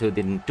coming into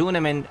the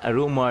tournament,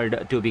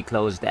 rumored to be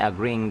closed,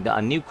 agreeing a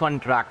new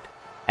contract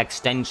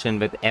extension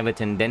with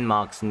Everton.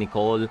 Denmark's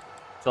Nicole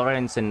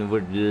Sorensen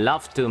would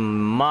love to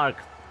mark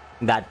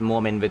that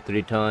moment with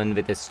return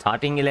with a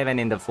starting 11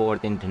 in the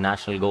 4th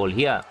international goal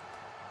here.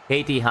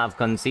 Haiti have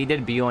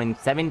conceded beyond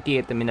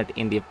 70th minute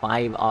in the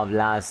 5 of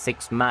last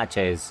 6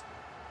 matches.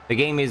 The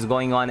game is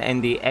going on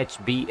in the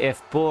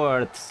HBF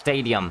Perth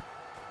Stadium,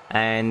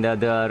 and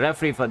the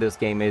referee for this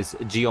game is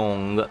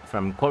Jeong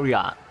from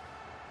Korea.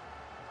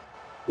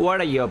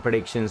 What are your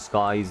predictions,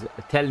 guys?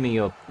 Tell me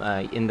your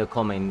in the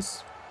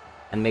comments,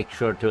 and make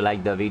sure to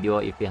like the video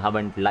if you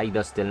haven't liked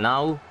us till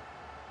now.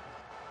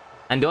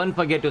 And don't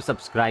forget to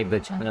subscribe the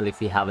channel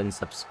if you haven't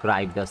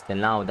subscribed us till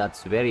now.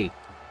 That's very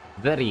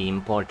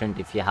important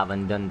if you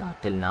haven't done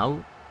that till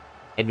now.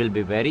 It will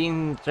be very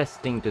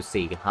interesting to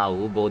see how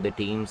both the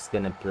teams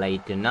gonna play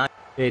tonight.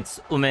 It's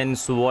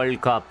Women's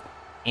World Cup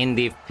in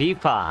the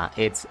FIFA.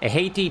 It's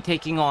Haiti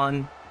taking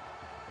on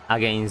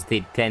against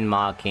the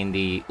Denmark in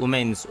the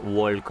Women's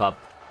World Cup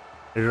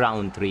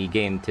round 3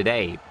 game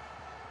today.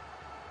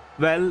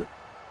 Well,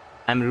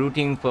 I'm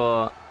rooting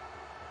for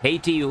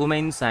Haiti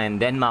women's and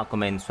Denmark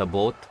women's for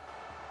both.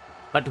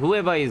 But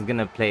whoever is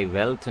gonna play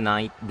well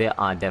tonight, they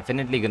are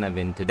definitely gonna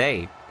win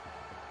today.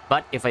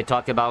 But if I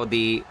talk about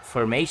the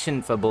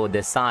formation for both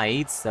the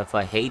sides,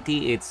 for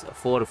Haiti it's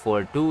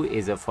 4-4-2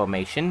 is a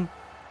formation.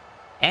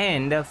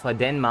 And for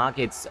Denmark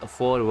it's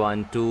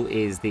 4-1-2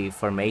 is the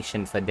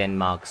formation for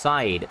Denmark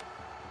side.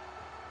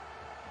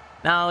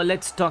 Now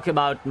let's talk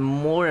about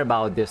more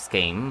about this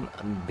game,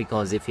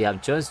 because if you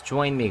have just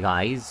joined me,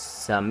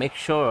 guys, make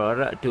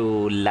sure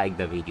to like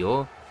the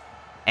video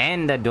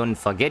and don't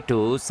forget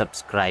to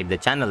subscribe the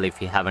channel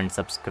if you haven't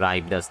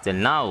subscribed us till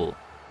now.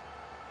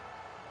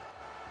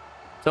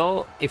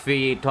 So if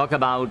we talk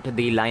about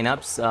the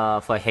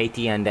lineups for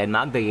Haiti and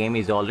Denmark, the game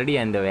is already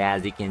underway.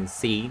 As you can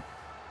see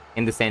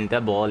in the center,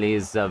 ball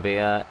is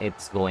where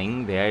it's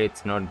going, where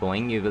it's not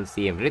going, you will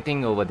see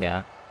everything over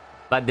there.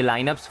 But the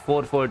lineups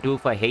 4-4-2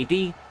 for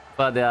Haiti.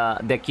 For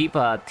the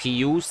keeper,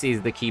 Thius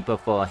is the keeper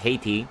for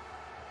Haiti.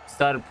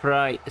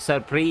 Surprise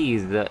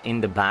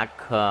in the back,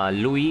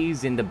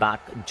 Louise in the back,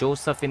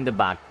 Joseph in the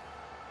back,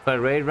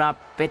 Ferreira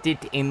Petit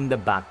in the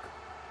back.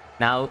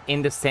 Now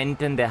in the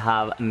center they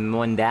have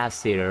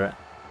Mondasir,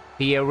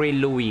 Pierre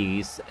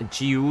Louise,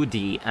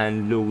 Giudi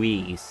and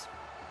Louise.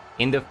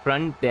 In the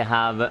front they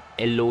have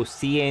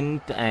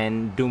Elocient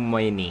and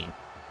Dumweni.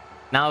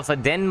 Now for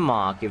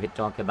Denmark, if we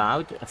talk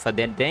about, for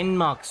the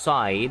Denmark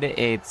side,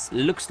 it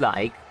looks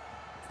like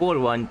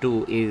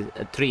 4-1-2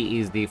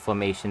 is the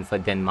formation for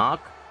Denmark.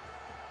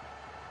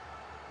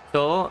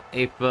 So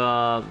if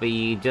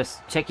we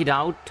just check it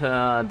out,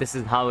 this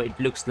is how it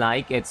looks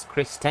like. It's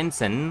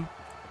Christensen.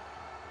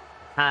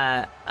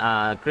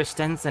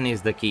 Christensen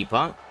is the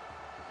keeper.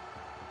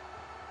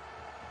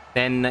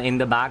 Then in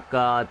the back,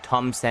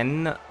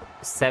 Thompson,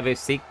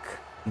 Sevesic,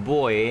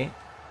 Boy,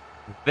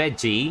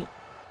 Veggie.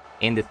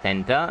 In the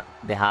center,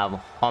 they have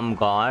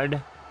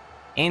Homgaard.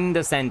 In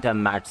the center,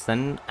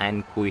 Matson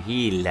and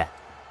Kuhil.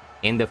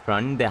 In the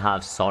front, they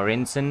have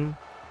Sorensen,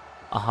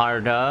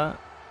 Harder,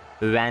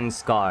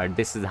 Vansgaard.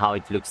 This is how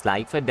it looks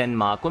like for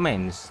Denmark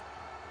women's.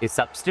 The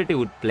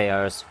substitute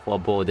players for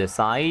both the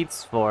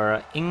sides: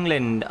 for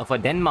England, for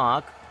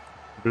Denmark,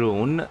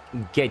 Brun,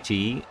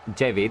 Geji,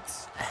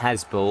 Jevits,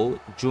 Hasbo,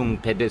 Jung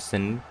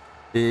Pedersen,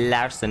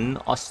 Larsen,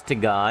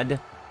 Ostegard,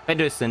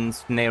 Pedersen,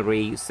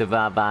 Snery,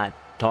 Savava,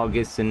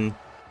 Torgerson,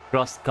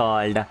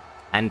 Crosskald,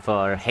 and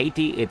for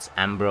Haiti it's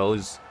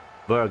Ambrose,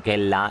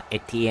 Bergella,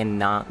 Etienne,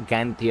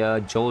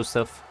 Gantier,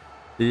 Joseph,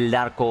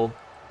 Larco,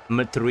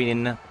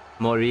 Maturin,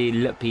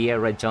 Moril,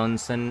 Pierre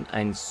Johnson,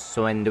 and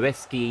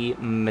Swendweski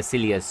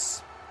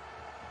Masilius.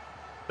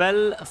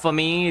 Well, for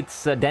me,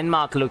 it's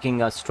Denmark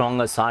looking a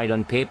stronger side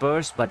on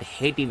papers, but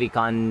Haiti, we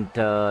can't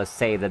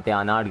say that they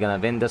are not going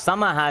to win. The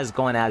summer has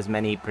gone as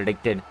many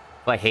predicted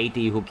for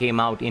Haiti, who came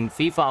out in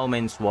FIFA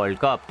Women's World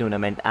Cup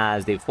tournament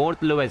as the 4th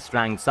lowest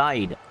ranked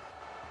side.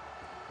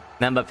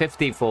 Number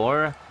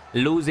 54,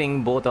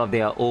 losing both of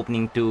their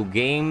opening 2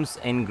 games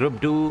in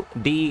Group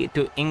D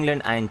to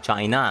England and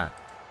China,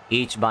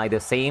 each by the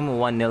same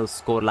 1-0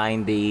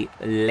 scoreline. The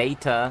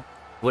later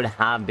would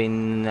have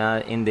been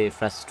in the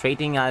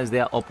frustrating as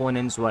their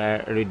opponents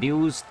were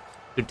reduced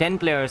to 10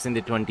 players in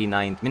the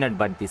 29th minute,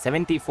 but the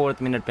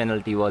 74th minute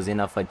penalty was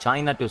enough for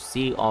China to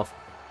see off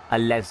a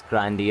Les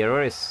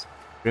Grenadières.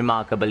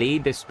 Remarkably,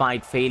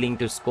 despite failing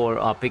to score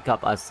or pick up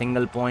a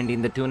single point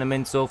in the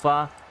tournament so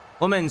far,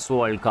 Women's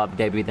World Cup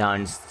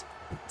debutants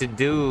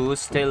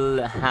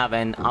still have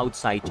an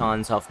outside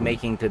chance of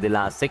making to the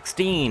last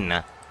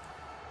 16.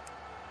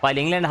 While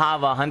England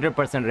have a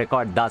 100%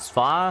 record thus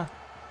far,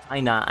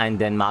 China and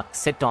Denmark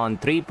sit on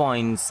 3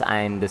 points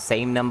and the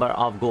same number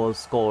of goals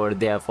scored.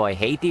 Therefore,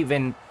 Haiti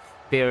win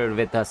paired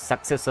with a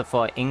successor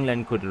for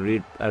England could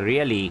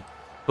really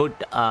put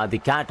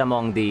the cat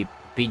among the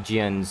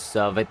pigeons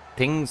with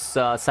things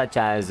such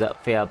as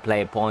fair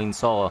play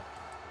points or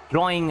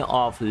drawing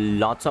of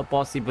lots of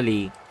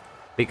possibly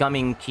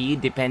becoming key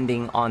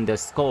depending on the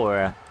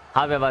score.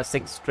 However,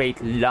 6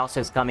 straight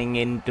losses coming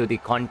into the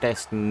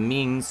contest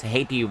means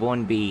Haiti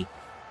won't be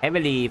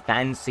heavily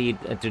fancied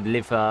to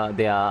deliver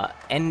their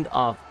end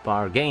of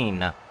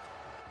bargain.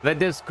 With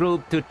this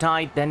group to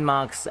tight,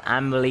 Denmark's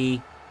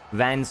Amelie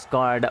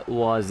Vansgaard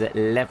was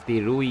left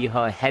the Rui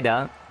her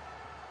header,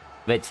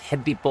 which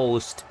hit the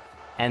post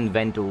and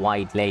went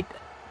wide late.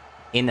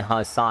 In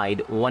her side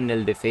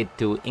 1-0 defeat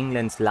to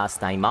England's last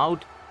time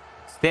out.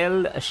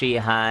 Still, she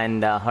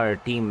and her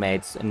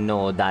teammates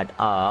know that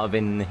a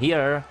win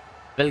here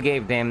will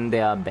give them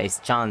their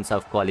best chance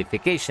of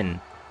qualification.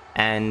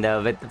 And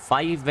with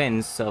 5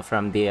 wins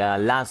from their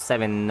last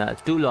 7,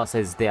 2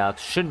 losses, there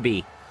should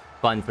be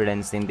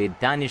confidence in the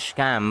Danish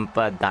camp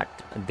that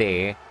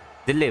they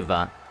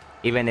deliver.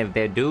 Even if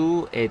they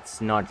do,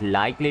 it's not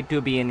likely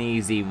to be an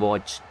easy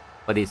watch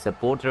for the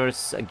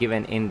supporters,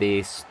 given in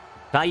the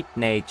tight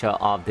nature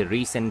of the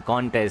recent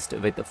contest,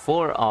 with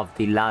 4 of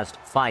the last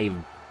 5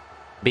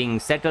 being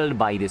settled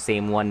by the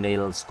same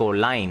 1-0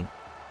 scoreline.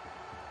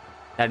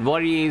 That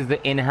worry is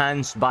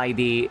enhanced by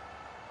the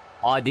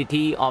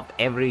oddity of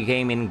every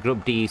game in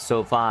Group D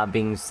so far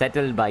being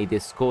settled by the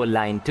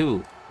scoreline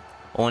too.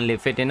 Only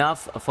fit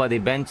enough for the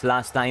bench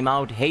last time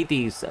out,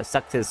 Haiti's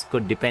success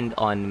could depend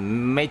on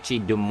Mechi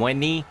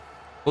Dumweni,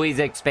 who is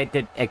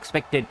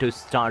expected to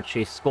start.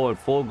 She scored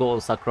 4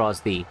 goals across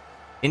the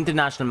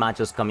international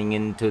matches coming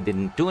into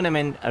the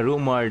tournament,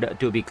 rumored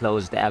to be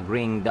closed,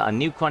 agreeing a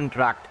new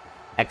contract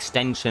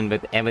extension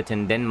with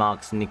Everton.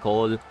 Denmark's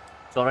Nicole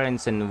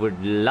Sorensen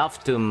would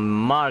love to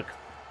mark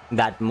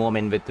that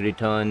moment with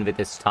return with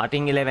a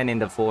starting 11 in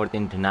the 4th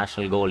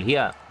international goal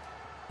here.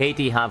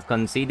 Haiti have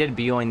conceded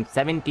beyond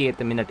 70th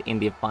minute in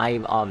the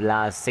 5 of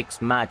last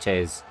 6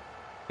 matches.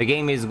 The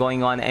game is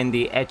going on in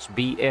the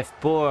HBF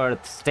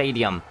Perth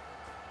Stadium,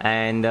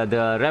 and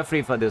the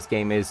referee for this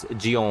game is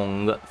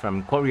Jeong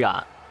from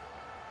Korea.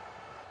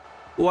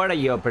 What are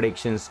your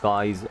predictions,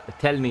 guys?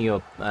 Tell me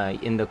your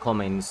in the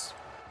comments,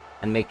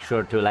 and make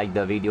sure to like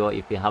the video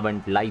if you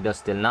haven't liked us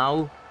till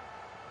now.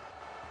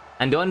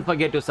 And don't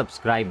forget to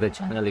subscribe the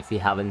channel if you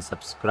haven't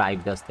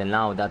subscribed us till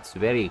now. That's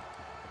very,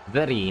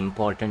 very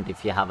important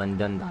if you haven't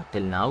done that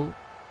till now.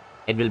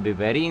 It will be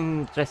very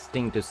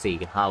interesting to see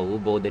how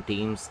both the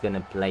teams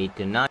gonna play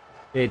tonight.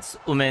 It's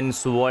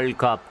Women's World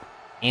Cup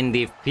in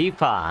the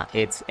FIFA.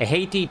 It's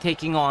Haiti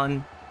taking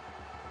on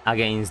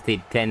against the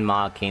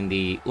Denmark in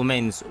the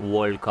Women's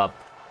World Cup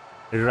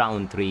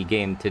round 3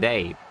 game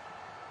today.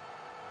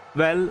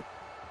 Well,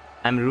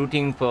 I'm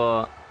rooting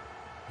for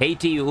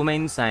Haiti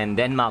women's and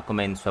Denmark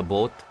women's for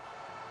both.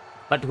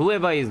 But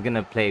whoever is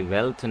gonna play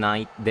well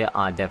tonight, they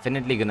are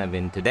definitely gonna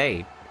win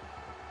today.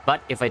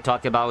 But if I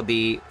talk about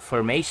the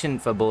formation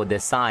for both the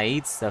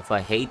sides, for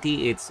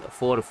Haiti it's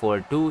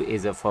 4-4-2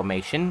 is a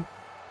formation.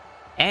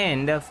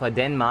 And for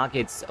Denmark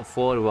it's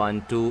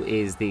 4-1-2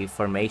 is the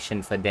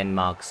formation for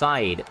Denmark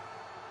side.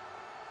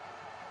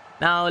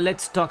 Now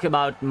let's talk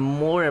about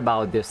more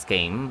about this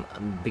game,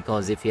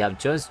 because if you have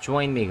just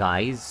joined me,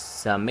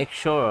 guys, make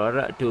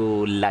sure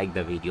to like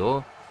the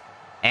video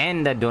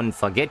and don't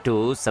forget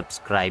to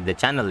subscribe the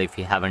channel if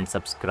you haven't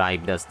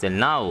subscribed us till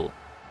now.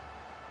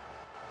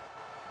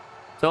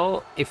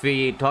 So, if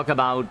we talk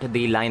about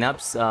the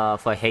lineups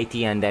for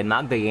Haiti and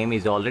Denmark, the game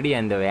is already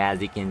underway.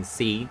 As you can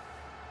see,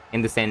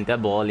 in the center,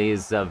 ball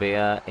is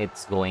where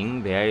it's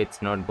going, where it's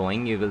not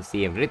going. You will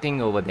see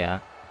everything over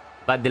there.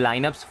 But the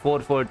lineups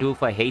 4-4-2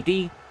 for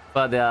Haiti.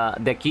 For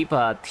the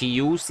keeper,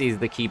 Theus is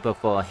the keeper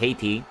for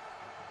Haiti.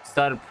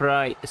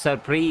 Surprise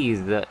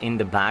in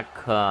the back,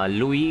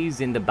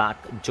 Louise in the back,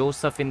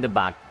 Joseph in the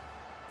back,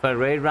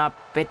 Ferreira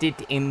Petit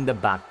in the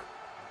back.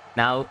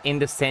 Now in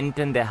the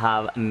center they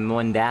have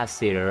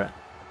Mondasir,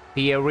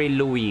 Pierre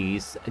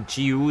Louise,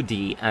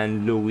 Giudi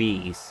and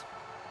Louise.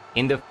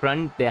 In the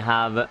front they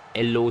have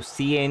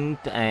Elocient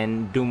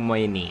and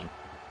Dumoini.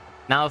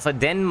 Now for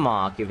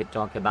Denmark, if we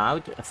talk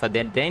about, for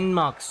the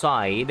Denmark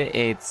side,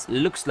 it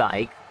looks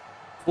like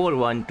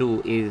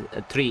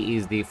 4-1-2-3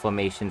 is the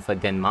formation for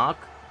Denmark.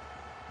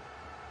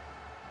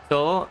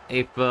 So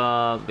if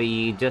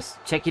we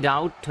just check it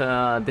out,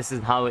 this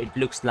is how it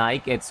looks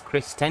like. It's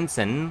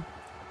Christensen.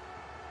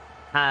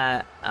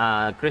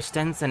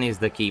 Christensen is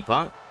the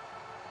keeper.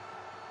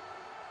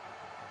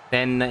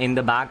 Then in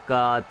the back,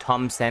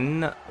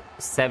 Thompson,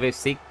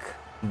 Sevesic,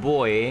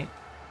 Boy,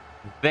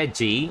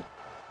 Veggie.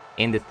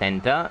 In the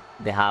center,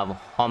 they have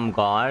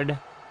Homgard.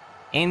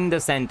 In the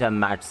center,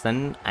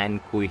 Matson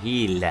and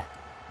Kuhil.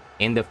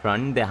 In the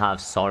front, they have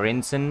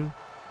Sorensen,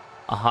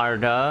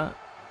 Harder,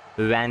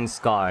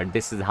 Vansgaard.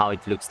 This is how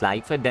it looks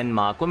like for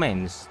Denmark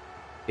women's.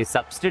 The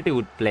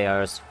substitute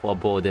players for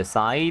both the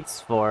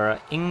sides. For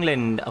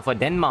England, for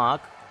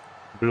Denmark,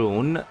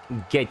 Grun,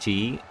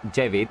 Geji,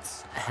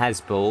 Jevits,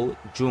 Hasbo,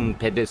 Jung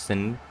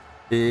Pedersen,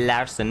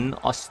 Larsen,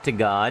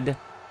 Ostegard,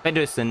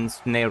 Pedersen,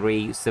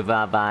 Snery,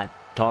 Savava,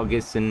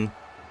 Torgerson,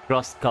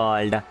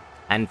 Crosskald,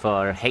 and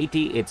for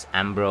Haiti it's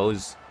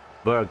Ambrose,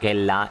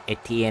 Bergella,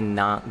 Etienne,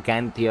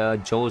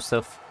 Gantier,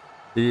 Joseph,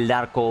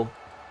 Larco,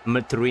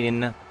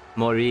 Matrin,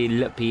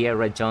 Moril,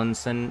 Pierre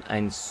Johnson,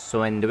 and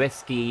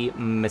Swendweski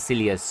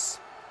Masilius.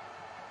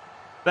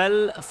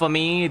 Well, for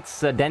me,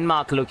 it's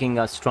Denmark looking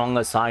a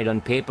stronger side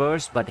on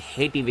papers, but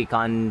Haiti, we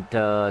can't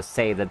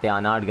say that they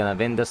are not gonna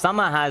win. The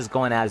summer has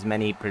gone as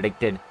many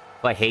predicted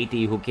for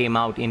Haiti, who came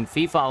out in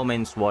FIFA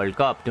Women's World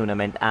Cup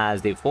tournament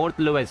as the 4th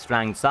lowest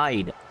ranked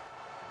side.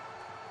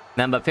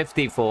 Number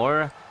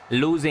 54,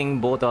 losing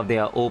both of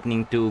their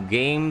opening 2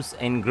 games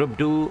in Group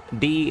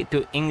D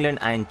to England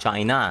and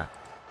China,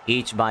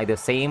 each by the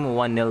same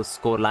 1-0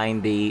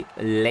 scoreline. The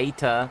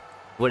later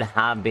would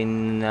have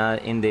been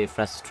in the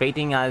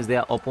frustrating as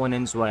their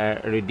opponents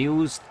were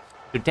reduced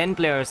to 10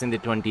 players in the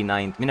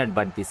 29th minute,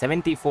 but the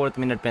 74th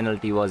minute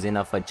penalty was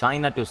enough for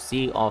China to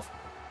see off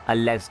a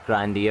Les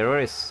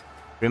Grenadières.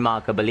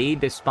 Remarkably,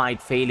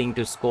 despite failing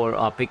to score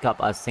or pick up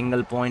a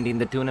single point in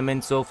the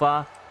tournament so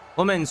far,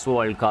 Women's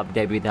World Cup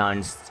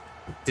debutants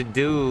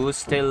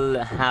still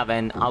have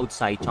an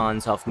outside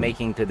chance of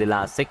making to the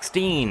last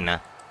 16.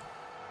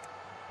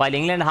 While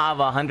England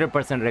have a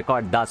 100%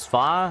 record thus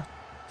far,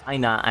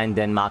 China and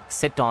Denmark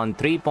sit on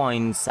 3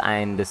 points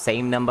and the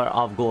same number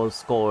of goals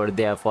scored.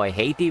 Therefore,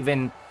 Haiti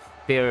win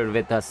paired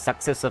with a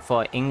successor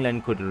for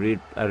England could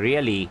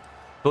really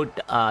put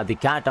the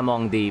cat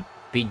among the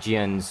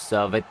pigeons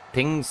with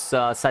things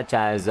such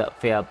as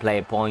fair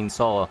play points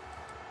or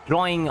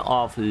drawing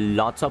of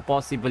lots of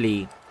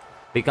possibly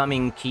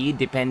becoming key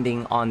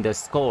depending on the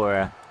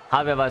score.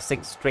 However,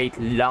 6 straight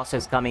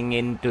losses coming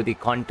into the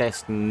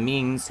contest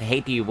means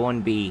Haiti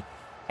won't be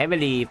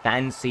heavily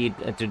fancied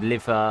to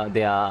deliver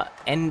their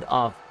end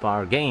of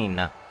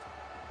bargain.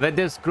 With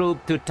this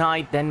group to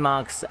tight,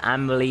 Denmark's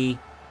Amelie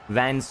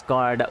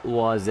Vansgaard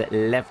was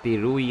left the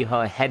Rui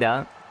her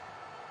header,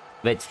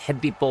 which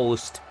hit the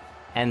post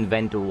and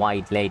went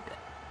wide late.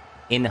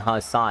 In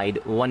her side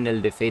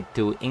 1-0 defeat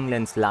to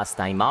England's last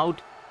time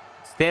out.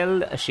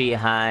 Still, she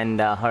and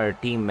her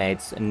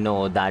teammates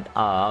know that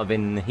a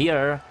win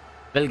here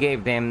will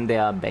give them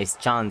their best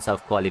chance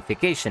of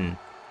qualification.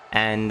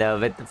 And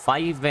with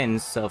 5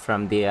 wins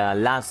from their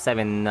last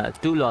 7,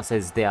 2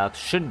 losses, there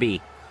should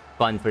be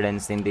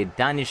confidence in the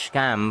Danish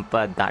camp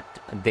that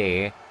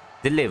they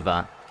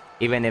deliver.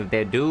 Even if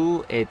they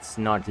do, it's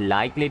not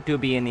likely to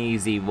be an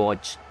easy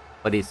watch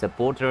for the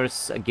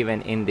supporters,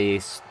 given in the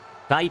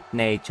tight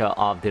nature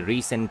of the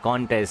recent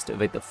contest,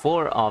 with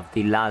 4 of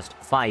the last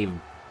 5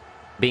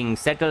 being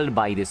settled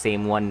by the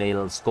same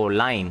 1-0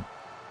 scoreline.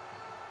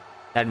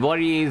 That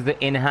worry is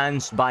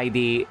enhanced by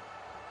the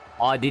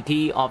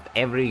oddity of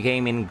every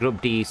game in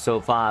Group D so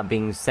far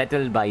being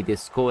settled by the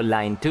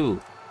scoreline too.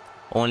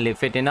 Only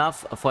fit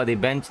enough for the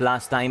bench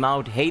last time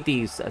out,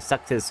 Haiti's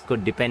success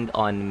could depend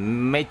on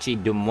Mechi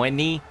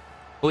Dumweni,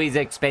 who is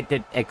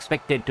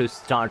expected to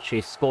start. She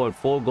scored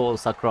 4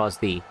 goals across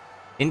the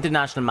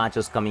international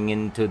matches coming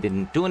into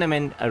the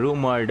tournament,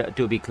 rumored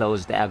to be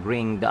closed,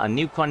 agreeing a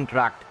new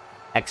contract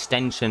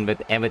extension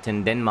with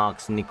Everton.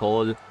 Denmark's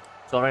Nicole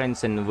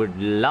Sorensen would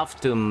love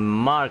to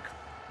mark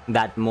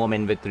that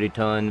moment with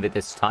return with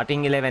a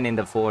starting 11 in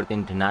the 4th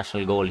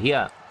international goal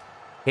here.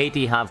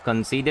 Haiti have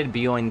conceded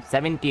beyond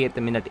 70th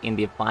minute in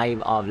the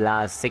 5 of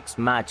last 6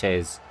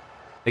 matches.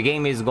 The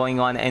game is going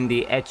on in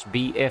the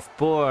HBF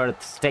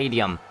Perth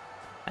Stadium.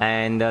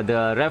 And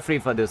the referee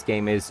for this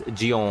game is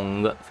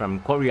Jeong from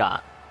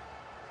Korea.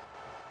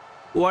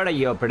 What are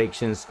your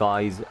predictions,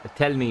 guys?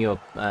 Tell me your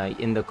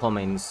in the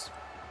comments,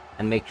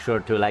 and make sure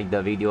to like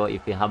the video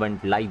if you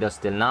haven't liked us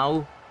till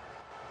now.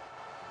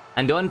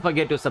 And don't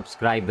forget to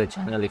subscribe the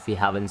channel if you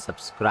haven't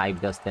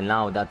subscribed us till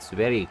now. That's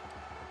very,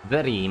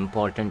 very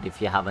important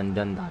if you haven't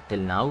done that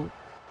till now.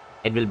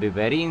 It will be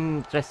very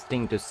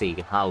interesting to see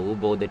how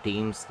both the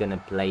teams gonna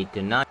play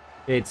tonight.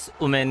 It's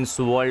Women's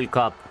World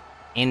Cup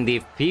in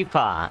the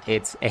FIFA.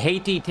 It's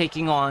Haiti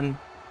taking on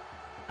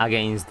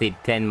against the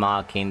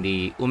Denmark in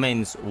the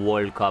Women's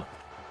World Cup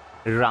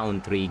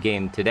round 3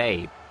 game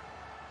today.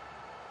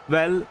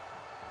 Well,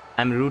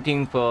 I'm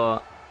rooting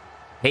for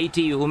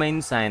Haiti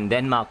women's and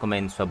Denmark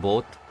women's for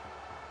both.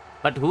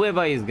 But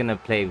whoever is gonna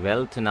play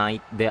well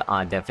tonight, they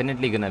are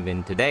definitely gonna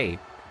win today.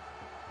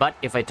 But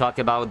if I talk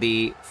about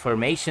the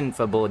formation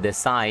for both the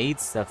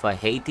sides, for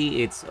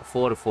Haiti it's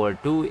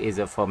 4-4-2 is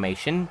a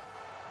formation.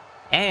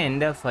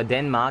 And for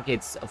Denmark,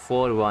 it's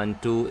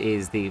 4-1-2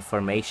 is the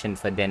formation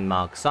for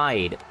Denmark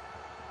side.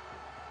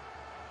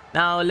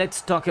 Now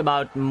let's talk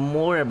about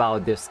more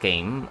about this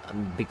game,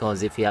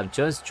 because if you have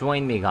just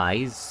joined me,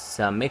 guys,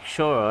 make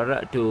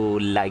sure to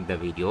like the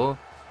video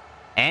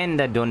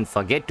and don't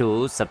forget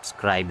to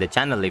subscribe the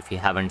channel if you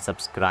haven't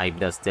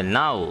subscribed us till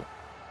now.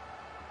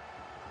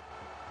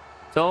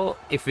 So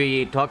if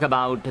we talk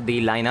about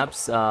the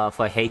lineups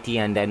for Haiti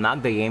and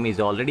Denmark, the game is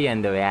already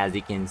underway. As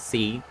you can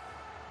see,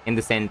 in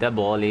the center,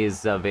 ball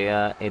is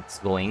where it's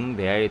going,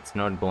 where it's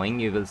not going.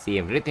 You will see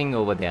everything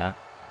over there.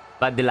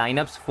 But the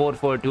lineups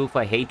 4-4-2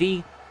 for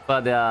Haiti. For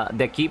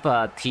the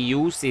keeper,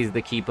 Thius is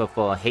the keeper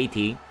for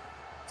Haiti.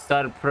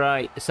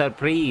 Surprise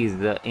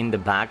in the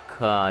back.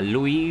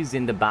 Louise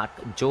in the back.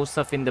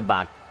 Joseph in the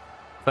back.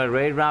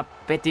 Ferreira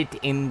Petit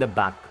in the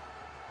back.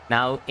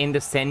 Now in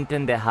the center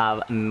they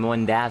have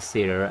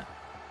Mondasir,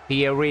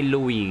 Pierre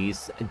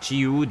Louise,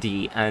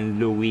 Giudi and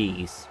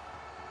Louise.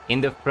 In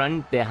the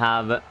front, they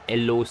have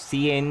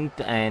Elocient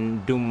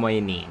and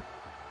Dumweni.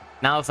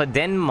 Now, for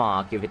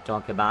Denmark, if we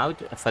talk about,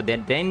 for the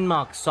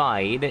Denmark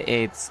side,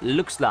 it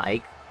looks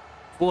like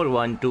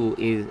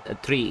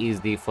 4-1-2-3 is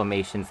the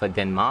formation for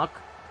Denmark.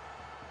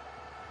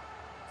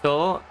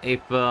 So,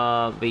 if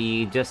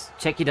we just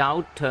check it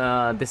out,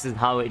 this is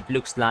how it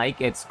looks like.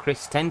 It's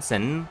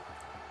Christensen.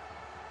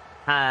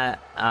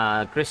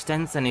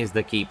 Christensen is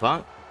the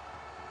keeper.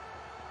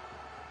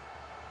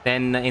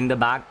 Then in the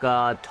back,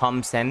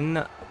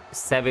 Thompson,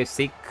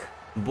 Sevisic,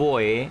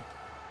 Boy,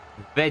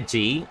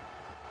 Veggie.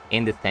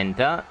 In the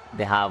center,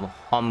 they have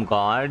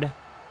Homgard.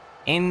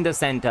 In the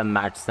center,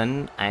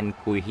 Matson and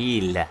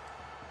Kuhil.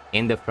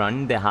 In the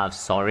front, they have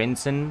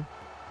Sorensen,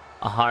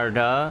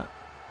 Harder,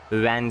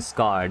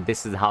 Vanskard.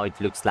 This is how it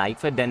looks like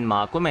for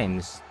Denmark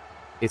women's.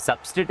 The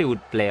substitute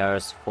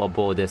players for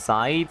both the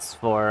sides.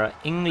 For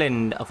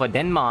England, for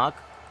Denmark,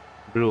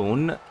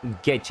 Brun,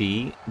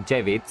 Geji,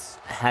 Jevits,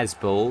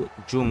 Hasbo,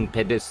 Jung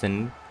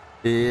Pedersen,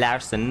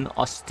 Larsen,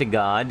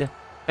 Ostegard,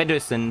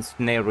 Pedersen,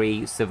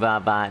 Snery,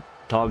 Savava,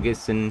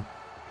 Torgerson,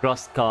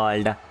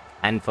 Crosskald,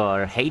 and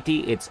for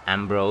Haiti it's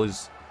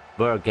Ambrose,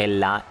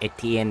 Bergella,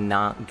 Etienne,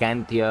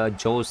 Gantier,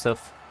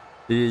 Joseph,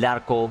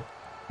 Larco,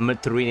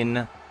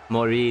 Matrin,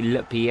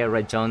 Moril,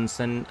 Pierre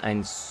Johnson,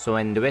 and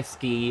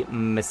Swendweski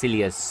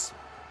Masilius.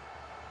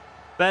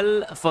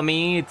 Well, for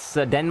me, it's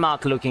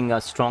Denmark looking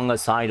a stronger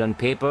side on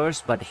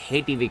papers, but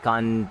Haiti, we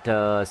can't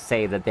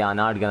say that they are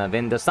not gonna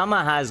win. The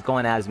summer has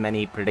gone as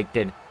many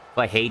predicted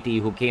for Haiti,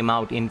 who came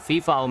out in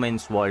FIFA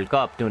Women's World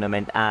Cup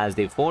tournament as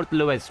the 4th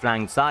lowest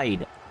ranked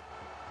side.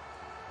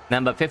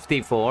 Number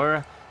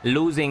 54,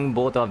 losing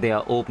both of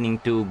their opening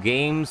 2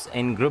 games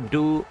in Group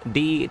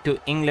D to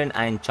England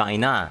and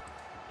China,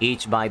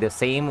 each by the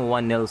same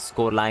 1-0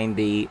 scoreline.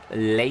 The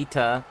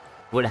later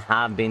would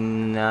have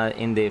been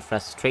in the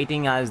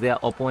frustrating as their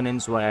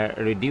opponents were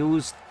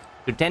reduced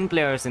to 10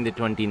 players in the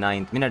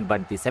 29th minute,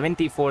 but the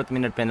 74th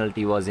minute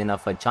penalty was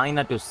enough for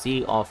China to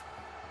see off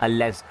a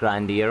Les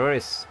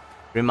Grenadières.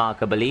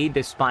 Remarkably,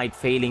 despite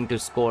failing to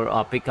score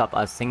or pick up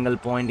a single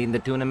point in the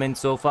tournament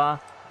so far,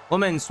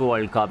 Women's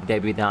World Cup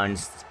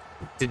debutants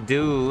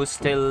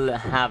still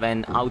have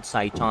an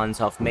outside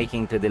chance of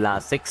making to the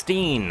last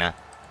 16.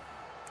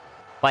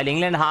 While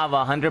England have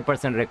a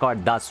 100%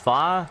 record thus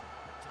far,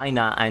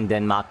 China and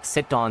Denmark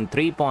sit on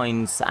 3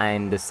 points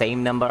and the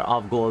same number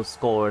of goals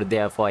scored.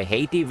 Therefore,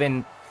 Haiti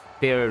win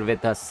paired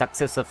with a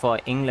successor for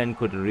England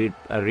could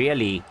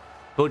really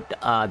put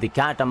the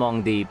cat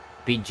among the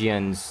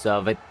pigeons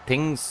with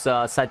things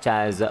such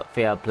as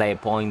fair play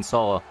points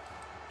or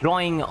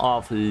drawing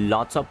of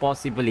lots of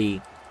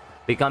possibly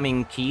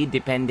becoming key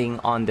depending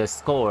on the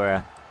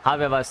score.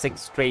 However,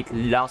 6 straight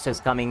losses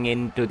coming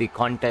into the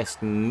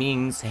contest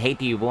means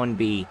Haiti won't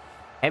be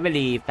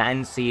heavily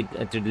fancied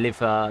to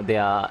deliver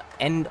their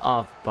end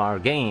of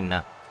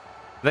bargain.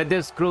 With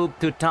this group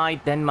too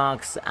tight,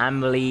 Denmark's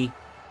Amelie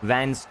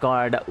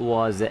Vanskard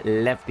was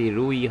left the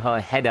Rui her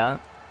header,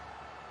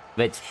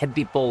 which hit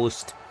the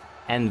post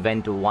and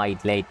went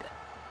wide late.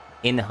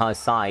 In her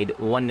side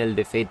 1-0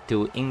 defeat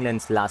to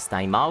England's last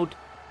time out.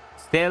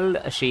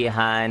 Still, she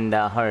and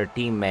her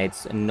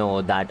teammates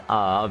know that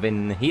a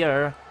win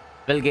here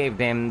will give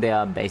them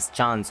their best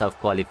chance of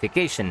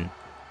qualification.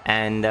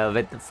 And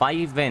with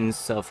 5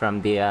 wins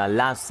from their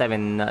last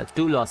 7,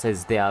 2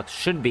 losses, there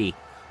should be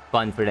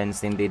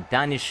confidence in the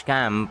Danish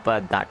camp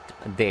that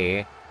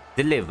they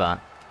deliver.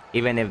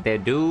 Even if they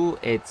do,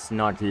 it's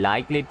not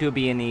likely to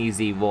be an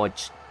easy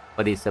watch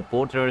for the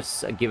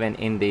supporters, given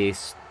in the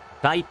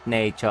tight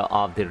nature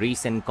of the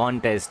recent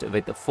contest,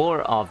 with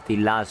 4 of the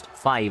last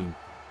 5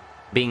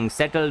 being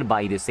settled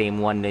by the same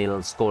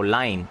 1-0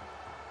 scoreline.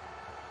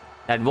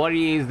 That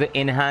worry is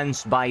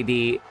enhanced by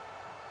the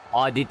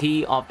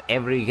oddity of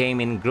every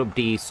game in Group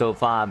D so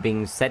far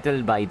being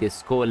settled by the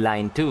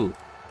scoreline too.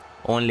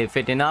 Only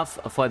fit enough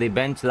for the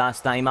bench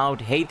last time out,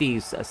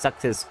 Haiti's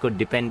success could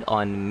depend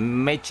on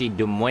Mechi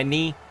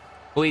Dumweni,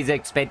 who is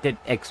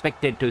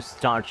expected to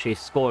start. She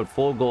scored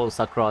 4 goals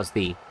across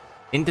the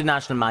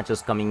international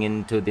matches coming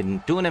into the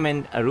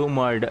tournament,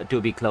 rumored to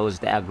be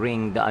closed,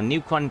 agreeing a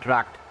new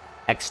contract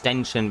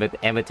extension with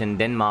Everton.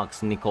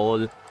 Denmark's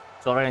Nicole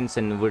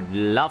Sorensen would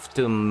love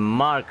to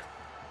mark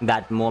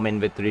that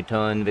moment with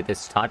return with a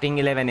starting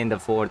 11 in the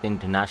 4th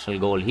international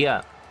goal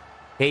here.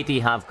 Haiti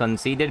have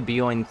conceded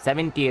beyond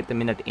 70th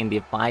minute in the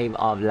 5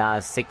 of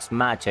last 6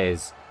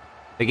 matches.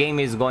 The game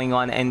is going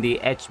on in the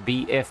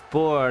HBF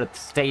Perth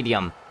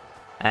Stadium,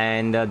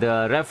 and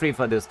the referee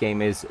for this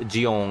game is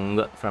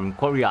Jeong from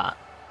Korea.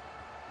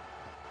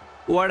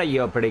 What are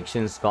your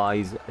predictions,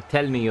 guys?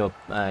 Tell me your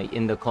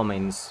in the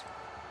comments,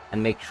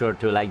 and make sure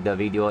to like the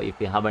video if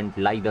you haven't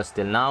liked us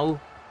till now.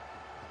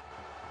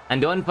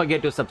 And don't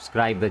forget to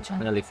subscribe the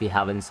channel if you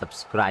haven't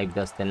subscribed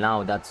us till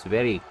now. That's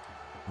very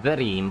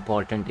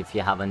important if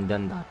you haven't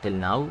done that till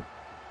now.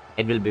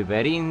 It will be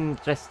very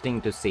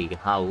interesting to see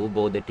how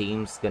both the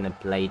teams gonna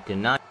play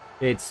tonight.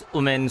 It's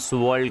Women's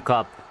World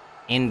Cup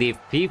in the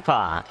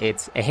FIFA.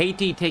 It's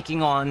Haiti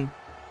taking on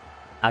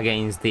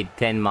against the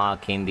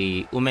Denmark in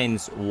the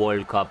Women's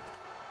World Cup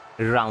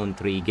round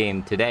 3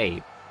 game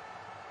today.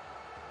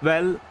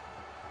 Well,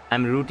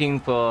 I'm rooting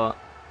for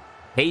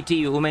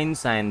Haiti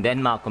women's and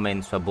Denmark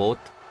women's for both.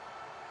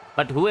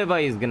 But whoever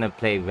is gonna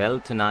play well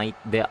tonight,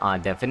 they are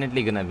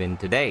definitely gonna win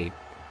today.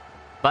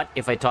 But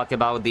if I talk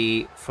about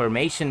the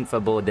formation for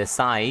both the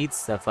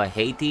sides, for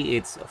Haiti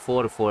it's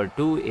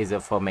 4-4-2 is a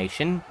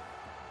formation.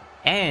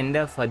 And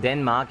for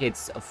Denmark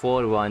it's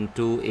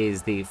 4-1-2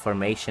 is the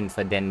formation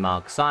for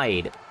Denmark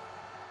side.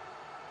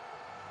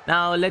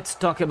 Now let's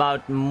talk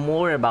about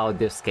more about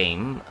this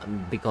game,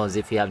 because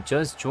if you have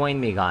just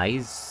joined me,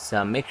 guys,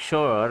 make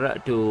sure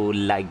to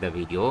like the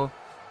video,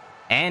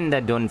 and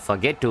don't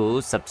forget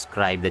to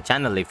subscribe the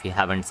channel if you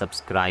haven't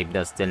subscribed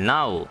us till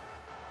now.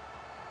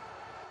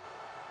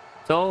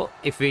 So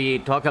if we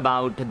talk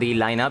about the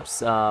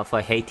lineups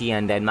for Haiti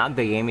and Denmark,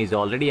 the game is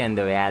already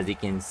underway. As you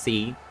can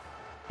see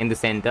in the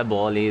center,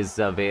 ball is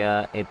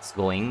where it's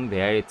going,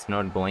 where it's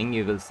not going,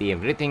 you will see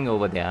everything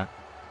over there.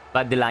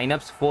 But the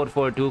lineups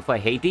 4-4-2 for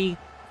Haiti.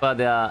 For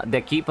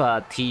the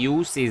keeper,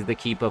 Thius is the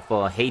keeper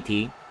for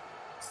Haiti.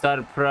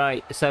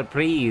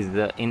 Surprise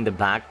in the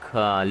back,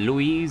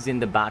 Louise in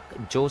the back,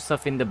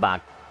 Joseph in the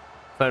back,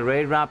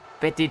 Ferreira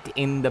Petit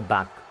in the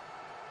back.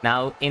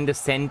 Now in the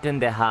center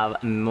they have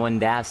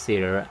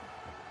Mondasir,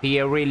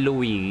 Pierre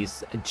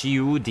Louise,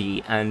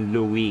 Giudi and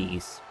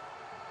Louise.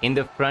 In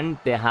the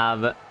front they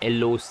have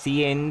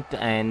Elocient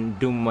and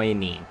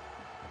Dumweni.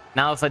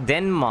 Now for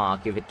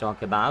Denmark, if we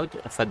talk about,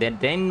 for the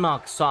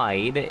Denmark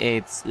side,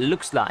 it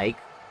looks like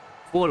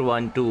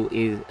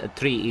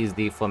 4-1-2-3 is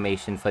the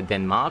formation for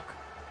Denmark.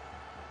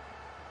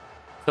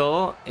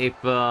 So if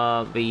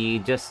we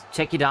just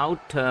check it out,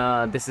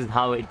 this is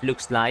how it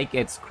looks like.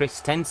 It's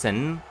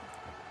Christensen.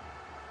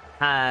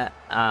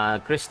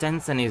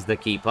 Christensen is the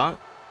keeper.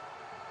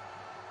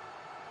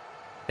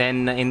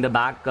 Then in the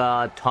back,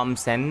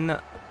 Thompson,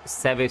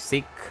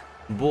 Sevesic,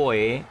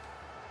 Boy,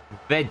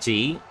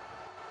 Veggie.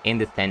 In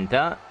the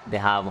center, they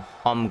have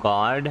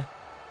Homgaard.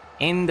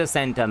 In the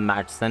center,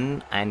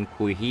 Matson and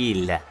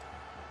Kuhil.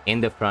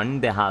 In the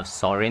front, they have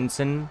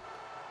Sorensen,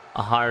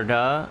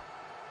 Harder,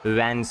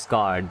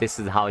 Vansgaard. This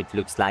is how it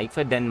looks like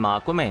for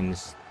Denmark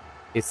women's.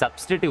 The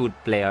substitute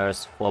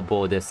players for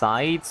both the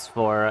sides.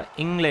 For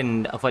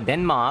England, for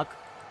Denmark,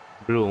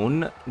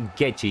 Brun,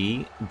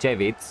 Geji,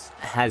 Jevits,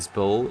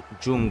 Hasbo,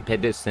 Jung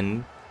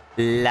Pedersen,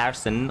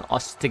 Larsen,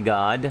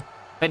 Ostegard,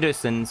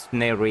 Pedersen,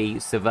 Snery,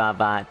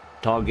 Savava,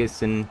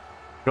 Torgerson,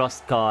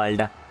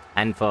 Crosscalled,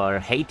 and for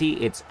Haiti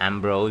it's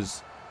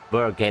Ambrose,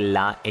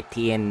 Bergella,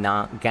 Etienne,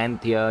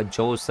 Gantier,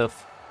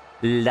 Joseph,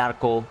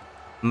 Larco,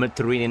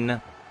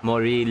 Matrin,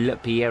 Moril,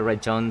 Pierre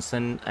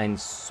Johnson, and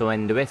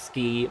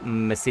Swendweski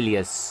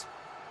Masilius.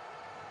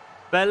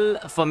 Well,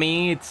 for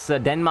me, it's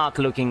Denmark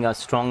looking a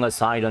stronger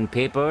side on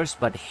papers,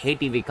 but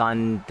Haiti, we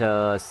can't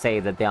say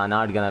that they are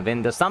not gonna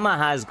win. The summer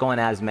has gone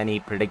as many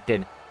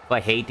predicted for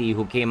Haiti,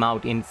 who came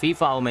out in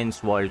FIFA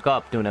Women's World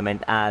Cup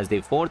tournament as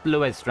the 4th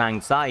lowest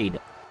ranked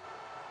side.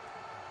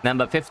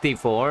 Number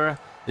 54,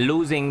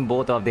 losing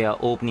both of their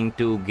opening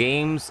 2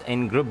 games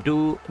in Group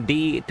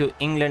D to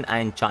England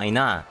and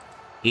China.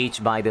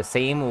 each by the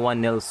same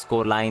 1-0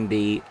 scoreline.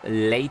 The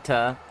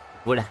later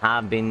would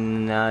have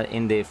been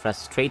in the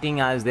frustrating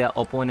as their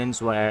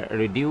opponents were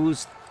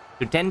reduced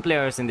to 10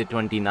 players in the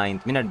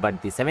 29th minute,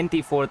 but the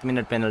 74th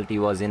minute penalty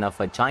was enough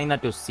for China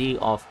to see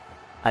off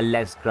a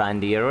Les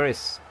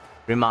Grenadières.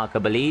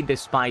 Remarkably,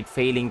 despite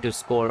failing to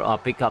score or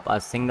pick up a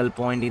single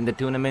point in the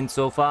tournament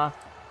so far,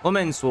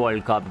 Women's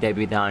World Cup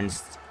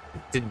debutants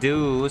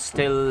do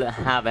still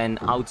have an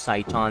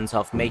outside chance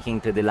of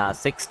making to the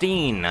last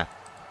 16.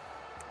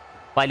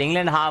 While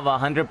England have a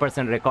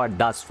 100% record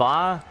thus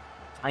far,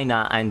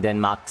 China and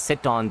Denmark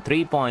sit on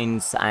 3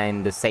 points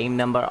and the same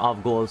number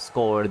of goals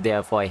scored.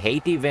 Therefore,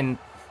 Haiti win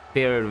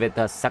paired with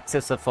a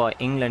successor for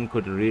England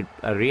could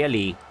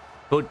really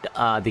put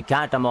the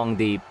cat among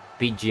the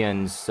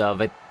pigeons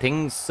with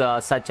things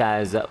such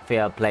as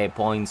fair play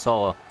points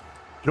or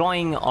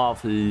drawing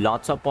of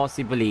lots of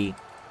possibly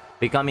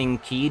becoming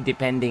key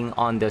depending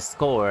on the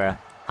score.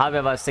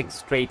 However, 6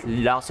 straight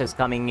losses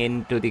coming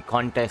into the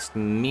contest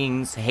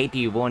means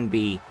Haiti won't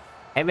be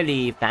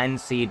heavily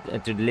fancied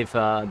to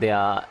deliver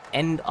their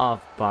end of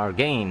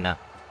bargain.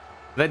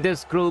 With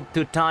this group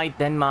to tight,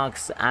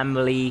 Denmark's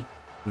Amelie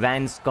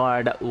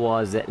Vansgaard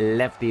was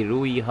left the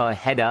Rui her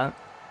header,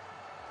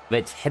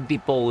 which hit the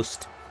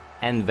post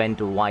and went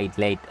wide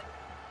late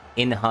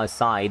in her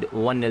side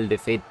 1-0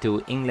 defeat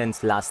to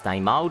England's last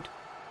time out.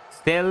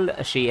 Still,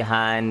 she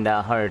and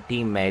her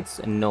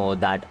teammates know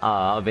that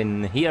a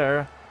win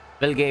here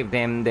will give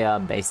them their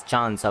best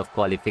chance of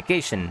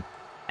qualification.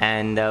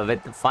 And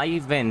with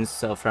 5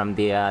 wins from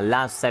their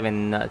last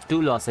 7,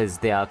 2 losses,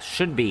 there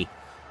should be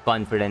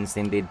confidence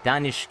in the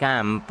Danish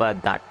camp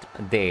that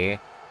they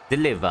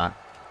deliver.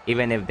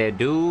 Even if they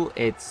do,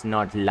 it's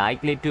not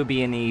likely to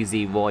be an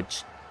easy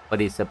watch for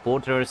the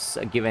supporters,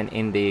 given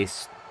in the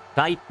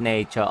tight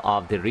nature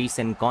of the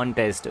recent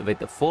contest,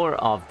 with 4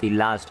 of the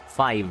last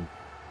 5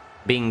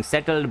 being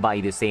settled by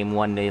the same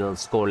 1-0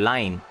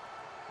 scoreline.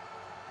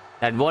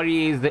 That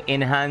worry is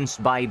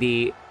enhanced by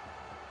the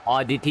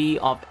oddity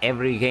of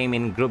every game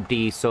in Group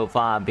D so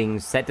far being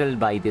settled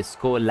by the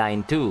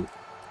scoreline too.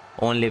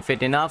 Only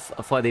fit enough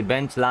for the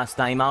bench last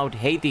time out,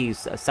 Haiti's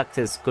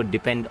success could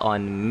depend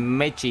on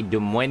Mechi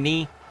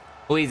Dumweni,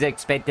 who is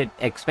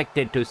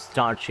expected to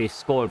start. She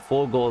scored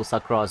 4 goals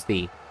across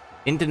the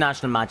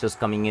international matches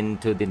coming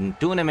into the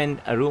tournament,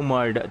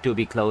 rumored to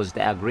be closed,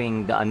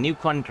 agreeing a new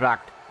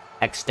contract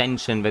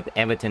extension with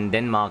Everton.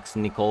 Denmark's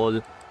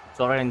Nicole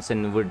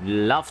Sorensen would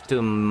love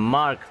to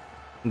mark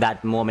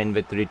that moment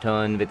with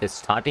return with a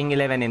starting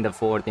 11 in the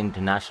 4th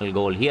international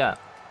goal here.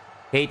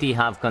 Haiti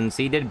have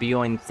conceded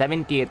beyond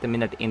 70th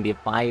minute in the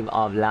 5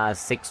 of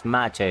last 6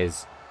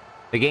 matches.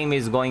 The game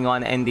is going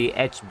on in the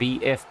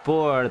HBF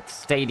Perth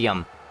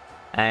Stadium,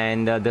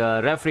 and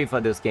the referee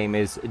for this game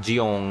is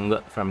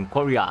Jeong from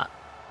Korea.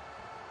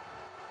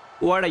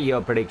 What are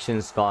your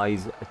predictions,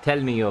 guys? Tell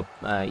me your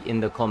in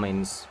the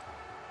comments,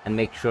 and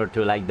make sure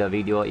to like the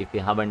video if you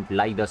haven't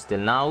liked us till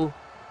now.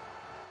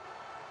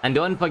 And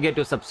don't forget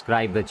to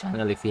subscribe the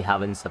channel if you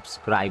haven't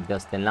subscribed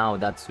us till now.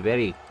 That's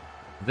very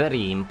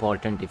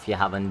important if you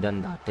haven't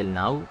done that till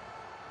now.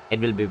 It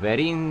will be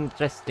very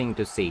interesting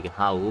to see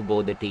how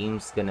both the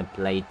teams gonna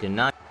play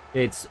tonight.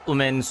 It's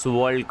Women's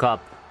World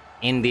Cup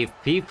in the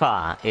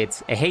FIFA.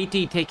 It's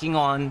Haiti taking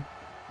on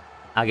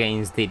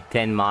against the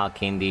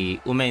Denmark in the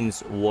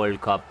Women's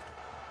World Cup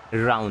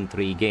round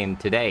 3 game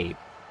today.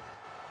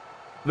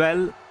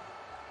 Well,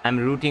 I'm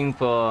rooting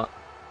for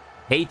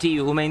Haiti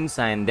women's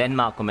and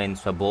Denmark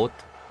women's for both.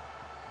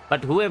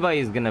 But whoever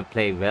is gonna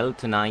play well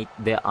tonight,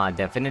 they are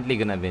definitely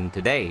gonna win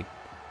today.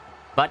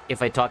 But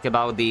if I talk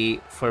about the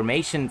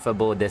formation for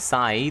both the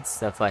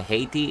sides, for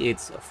Haiti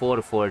it's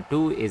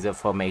 4-4-2 is a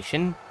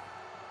formation.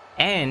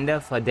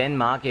 And for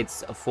Denmark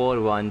it's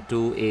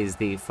 4-1-2 is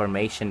the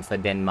formation for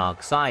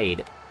Denmark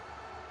side.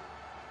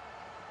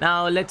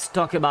 Now let's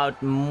talk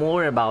about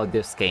more about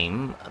this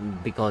game,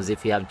 because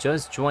if you have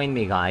just joined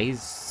me,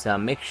 guys,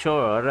 make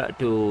sure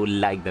to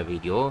like the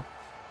video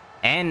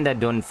and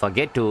don't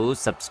forget to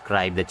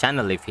subscribe the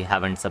channel if you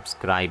haven't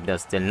subscribed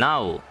us till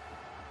now.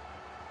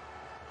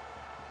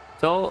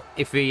 So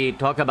if we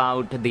talk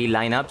about the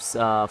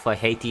lineups for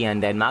Haiti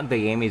and Denmark,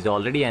 the game is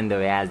already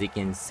underway. As you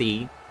can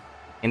see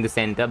in the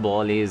center,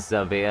 ball is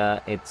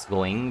where it's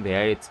going,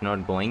 where it's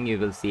not going, you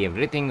will see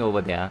everything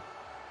over there.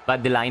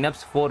 But the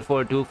lineups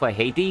 4-4-2 for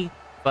Haiti.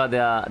 For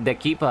the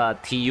keeper,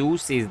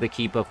 Thius is the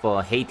keeper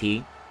for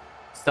Haiti.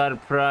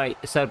 Surprise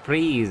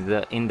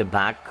in the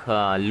back,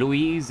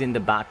 Louise in the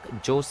back,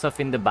 Joseph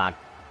in the back,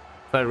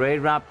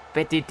 Ferreira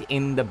Petit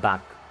in the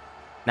back.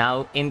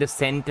 Now in the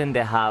center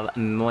they have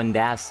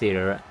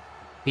Mondasir,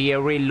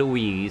 Pierre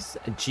Louise,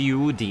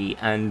 Giudi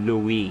and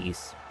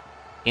Louise.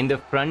 In the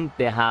front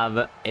they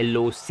have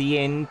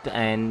Elocient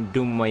and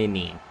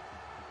Dumweni.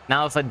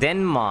 Now for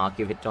Denmark,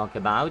 if we talk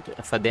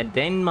about, for the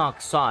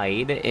Denmark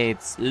side,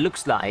 it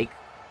looks like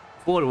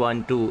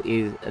 4-1-2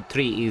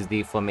 is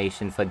the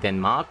formation for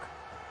Denmark.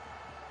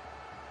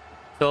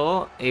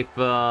 So if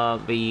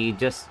we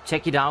just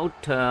check it out,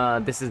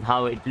 this is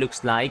how it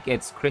looks like.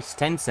 It's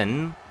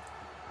Christensen.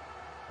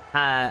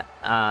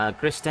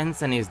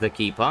 Christensen is the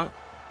keeper.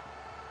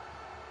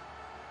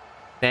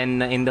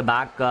 Then in the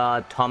back,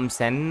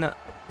 Thompson,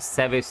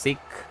 Sevisic,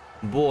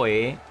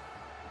 Boy,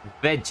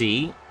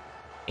 Veggie.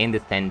 In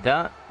the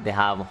center, they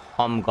have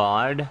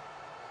Homgard.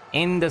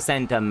 In the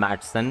center,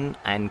 Matson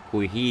and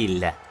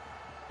Kuhil.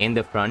 In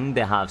the front,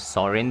 they have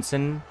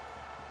Sorensen,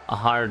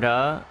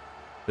 Harder,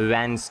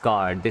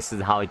 Vansgaard. This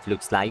is how it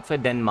looks like for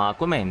Denmark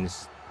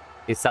women's.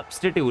 The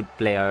substitute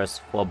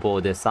players for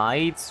both the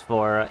sides.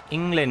 For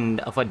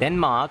England, for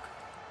Denmark,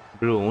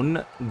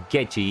 Brun,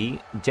 Getty,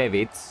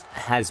 Jevits,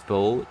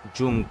 Hasbo,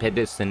 Jung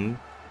Pedersen,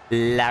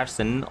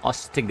 Larsen,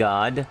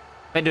 Ostegard,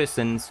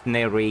 Pedersen,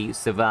 Snery,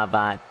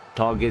 Savava,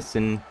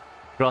 Torgerson,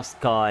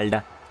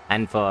 Crosskald,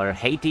 and for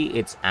Haiti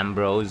it's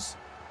Ambrose,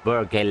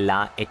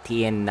 Bergella,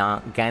 Etienne,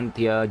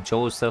 Gantier,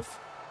 Joseph,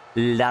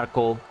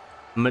 Larco,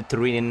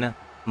 Matrin,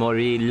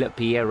 Moril,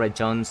 Pierre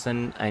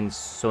Johnson, and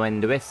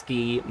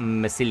Swendowski,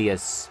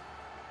 Masilius.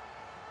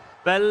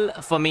 Well,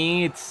 for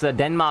me, it's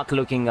Denmark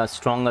looking a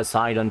stronger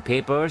side on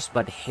papers,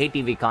 but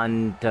Haiti, we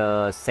can't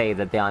say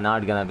that they are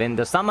not going to win.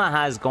 The summer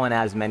has gone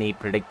as many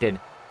predicted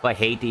for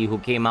Haiti, who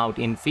came out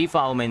in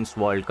FIFA Women's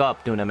World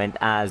Cup tournament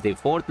as the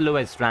 4th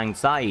lowest ranked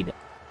side.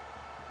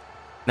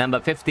 Number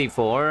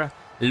 54,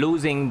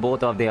 losing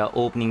both of their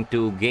opening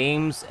 2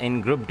 games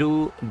in Group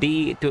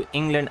D to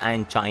England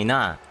and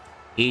China,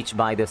 each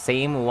by the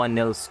same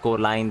 1-0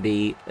 scoreline.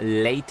 The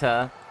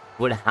later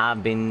would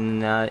have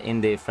been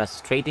in the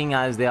frustrating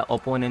as their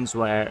opponents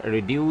were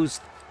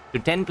reduced to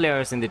 10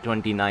 players in the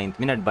 29th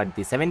minute, but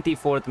the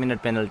 74th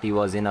minute penalty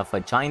was enough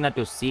for China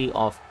to see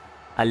off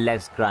a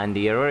Les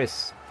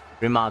Grenadières.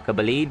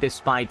 Remarkably,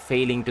 despite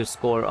failing to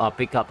score or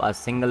pick up a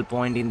single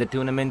point in the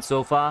tournament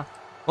so far,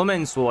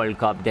 Women's World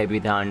Cup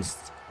debutants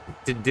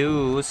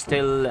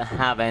still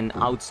have an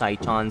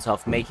outside chance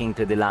of making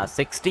to the last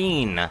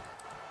 16.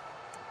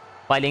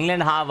 While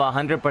England have a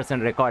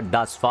 100% record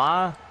thus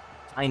far,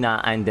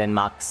 China and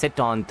Denmark sit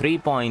on 3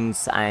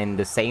 points and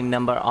the same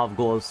number of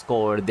goals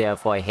scored.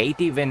 Therefore,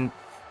 Haiti win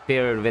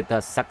paired with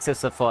a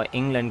successor for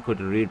England could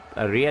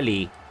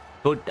really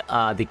put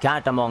the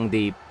cat among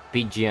the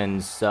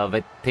pigeons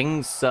with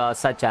things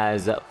such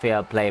as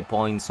fair play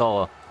points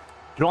or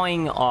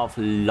drawing of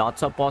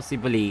lots of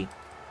possibly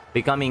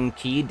becoming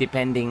key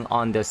depending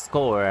on the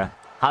score.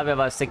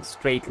 However, 6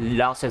 straight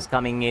losses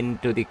coming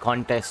into the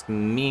contest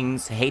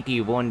means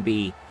Haiti won't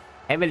be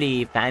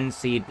heavily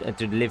fancied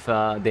to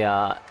deliver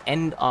their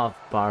end of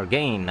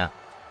bargain.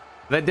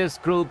 With this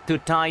group to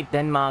tight,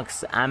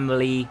 Denmark's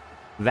Amelie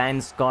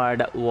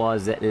Vansgaard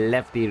was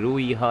left the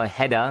Rui her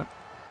header,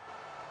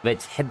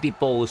 which hit the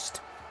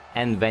post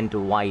and went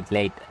wide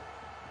late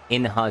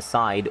in her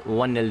side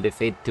 1-0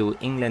 defeat to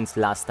England's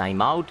last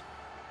time out.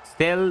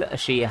 Still,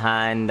 she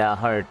and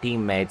her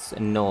teammates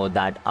know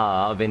that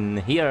a win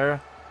here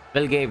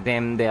will give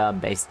them their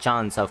best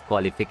chance of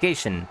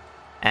qualification.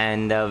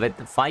 And with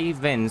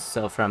 5 wins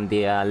from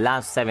their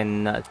last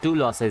 7, 2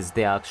 losses,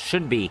 there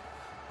should be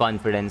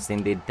confidence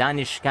in the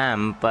Danish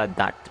camp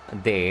that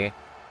they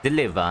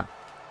deliver.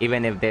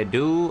 Even if they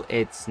do,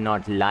 it's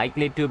not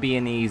likely to be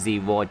an easy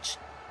watch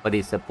for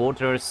the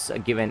supporters,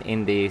 given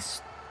in the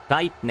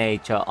tight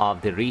nature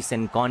of the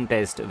recent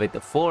contest,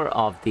 with 4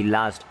 of the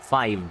last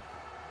 5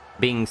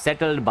 being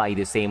settled by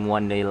the same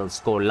 1-0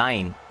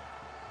 scoreline.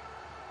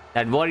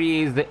 That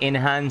worry is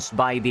enhanced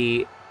by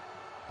the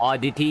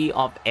oddity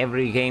of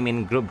every game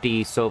in Group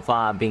D so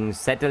far being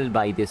settled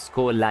by the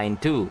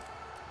scoreline too.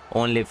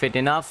 Only fit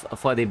enough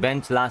for the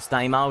bench last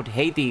time out,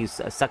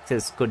 Haiti's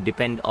success could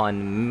depend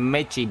on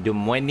Mechi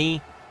Dumweni,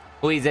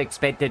 who is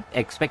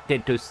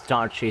expected to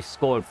start. She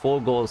scored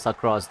 4 goals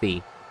across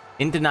the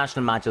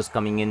international matches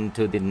coming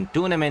into the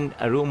tournament,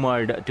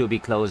 rumored to be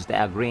closed,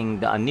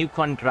 agreeing a new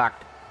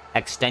contract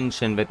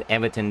extension with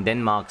Everton.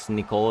 Denmark's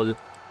Nicole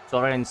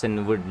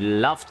Sorensen would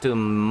love to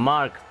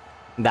mark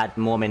that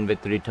moment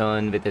with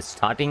return with a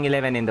starting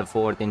 11 in the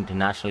 4th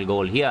international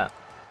goal here.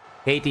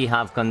 Haiti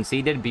have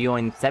conceded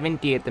beyond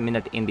 70th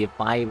minute in the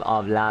 5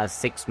 of last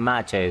 6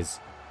 matches.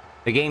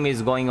 The game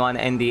is going on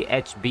in the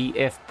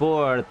HBF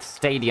Perth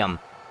Stadium,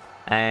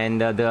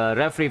 and the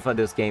referee for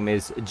this game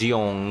is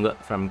Jeong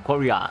from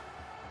Korea.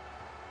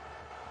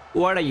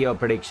 What are your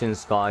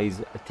predictions,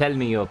 guys? Tell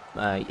me your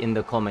in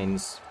the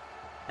comments,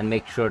 and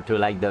make sure to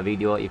like the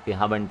video if you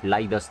haven't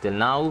liked us till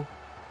now.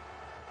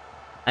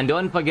 And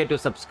don't forget to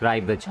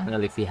subscribe the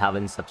channel if you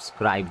haven't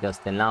subscribed us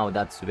till now.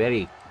 That's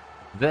very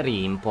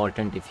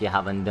important if you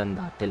haven't done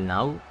that till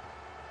now.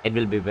 It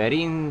will be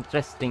very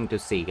interesting to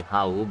see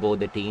how both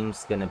the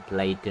teams gonna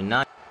play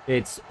tonight.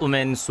 It's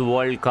Women's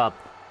World Cup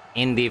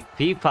in the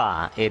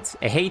FIFA. It's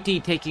Haiti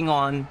taking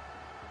on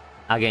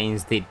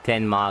against the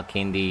Denmark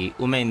in the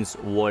Women's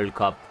World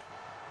Cup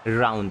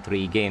round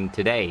 3 game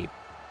today.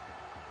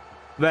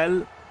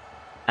 Well,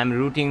 I'm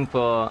rooting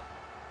for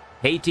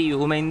Haiti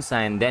women's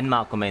and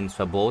Denmark women's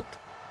for both.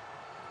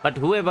 But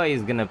whoever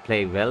is gonna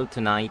play well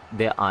tonight,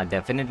 they are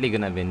definitely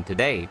gonna win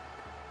today.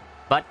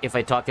 But if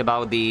I talk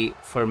about the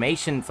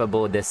formation for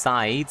both the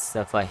sides,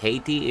 for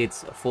Haiti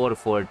it's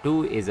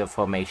 4-4-2 is a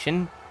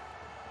formation,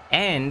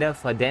 and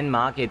for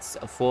Denmark it's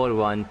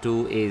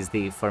 4-1-2 is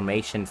the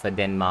formation for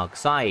Denmark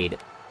side.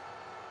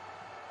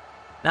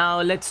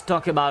 Now let's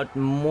talk about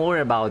more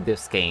about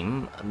this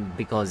game,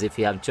 because if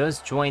you have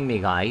just joined me,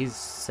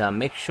 guys,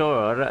 make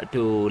sure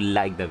to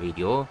like the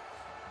video,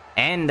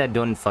 and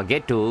don't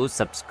forget to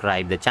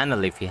subscribe the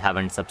channel if you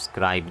haven't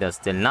subscribed us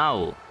till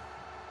now.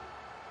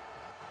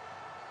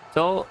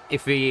 So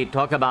if we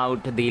talk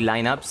about the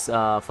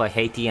lineups for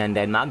Haiti and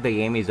Denmark, the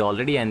game is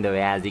already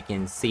underway. As you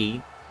can see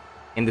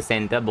in the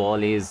center,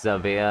 ball is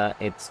where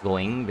it's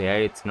going,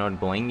 where it's not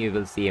going. You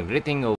will see everything over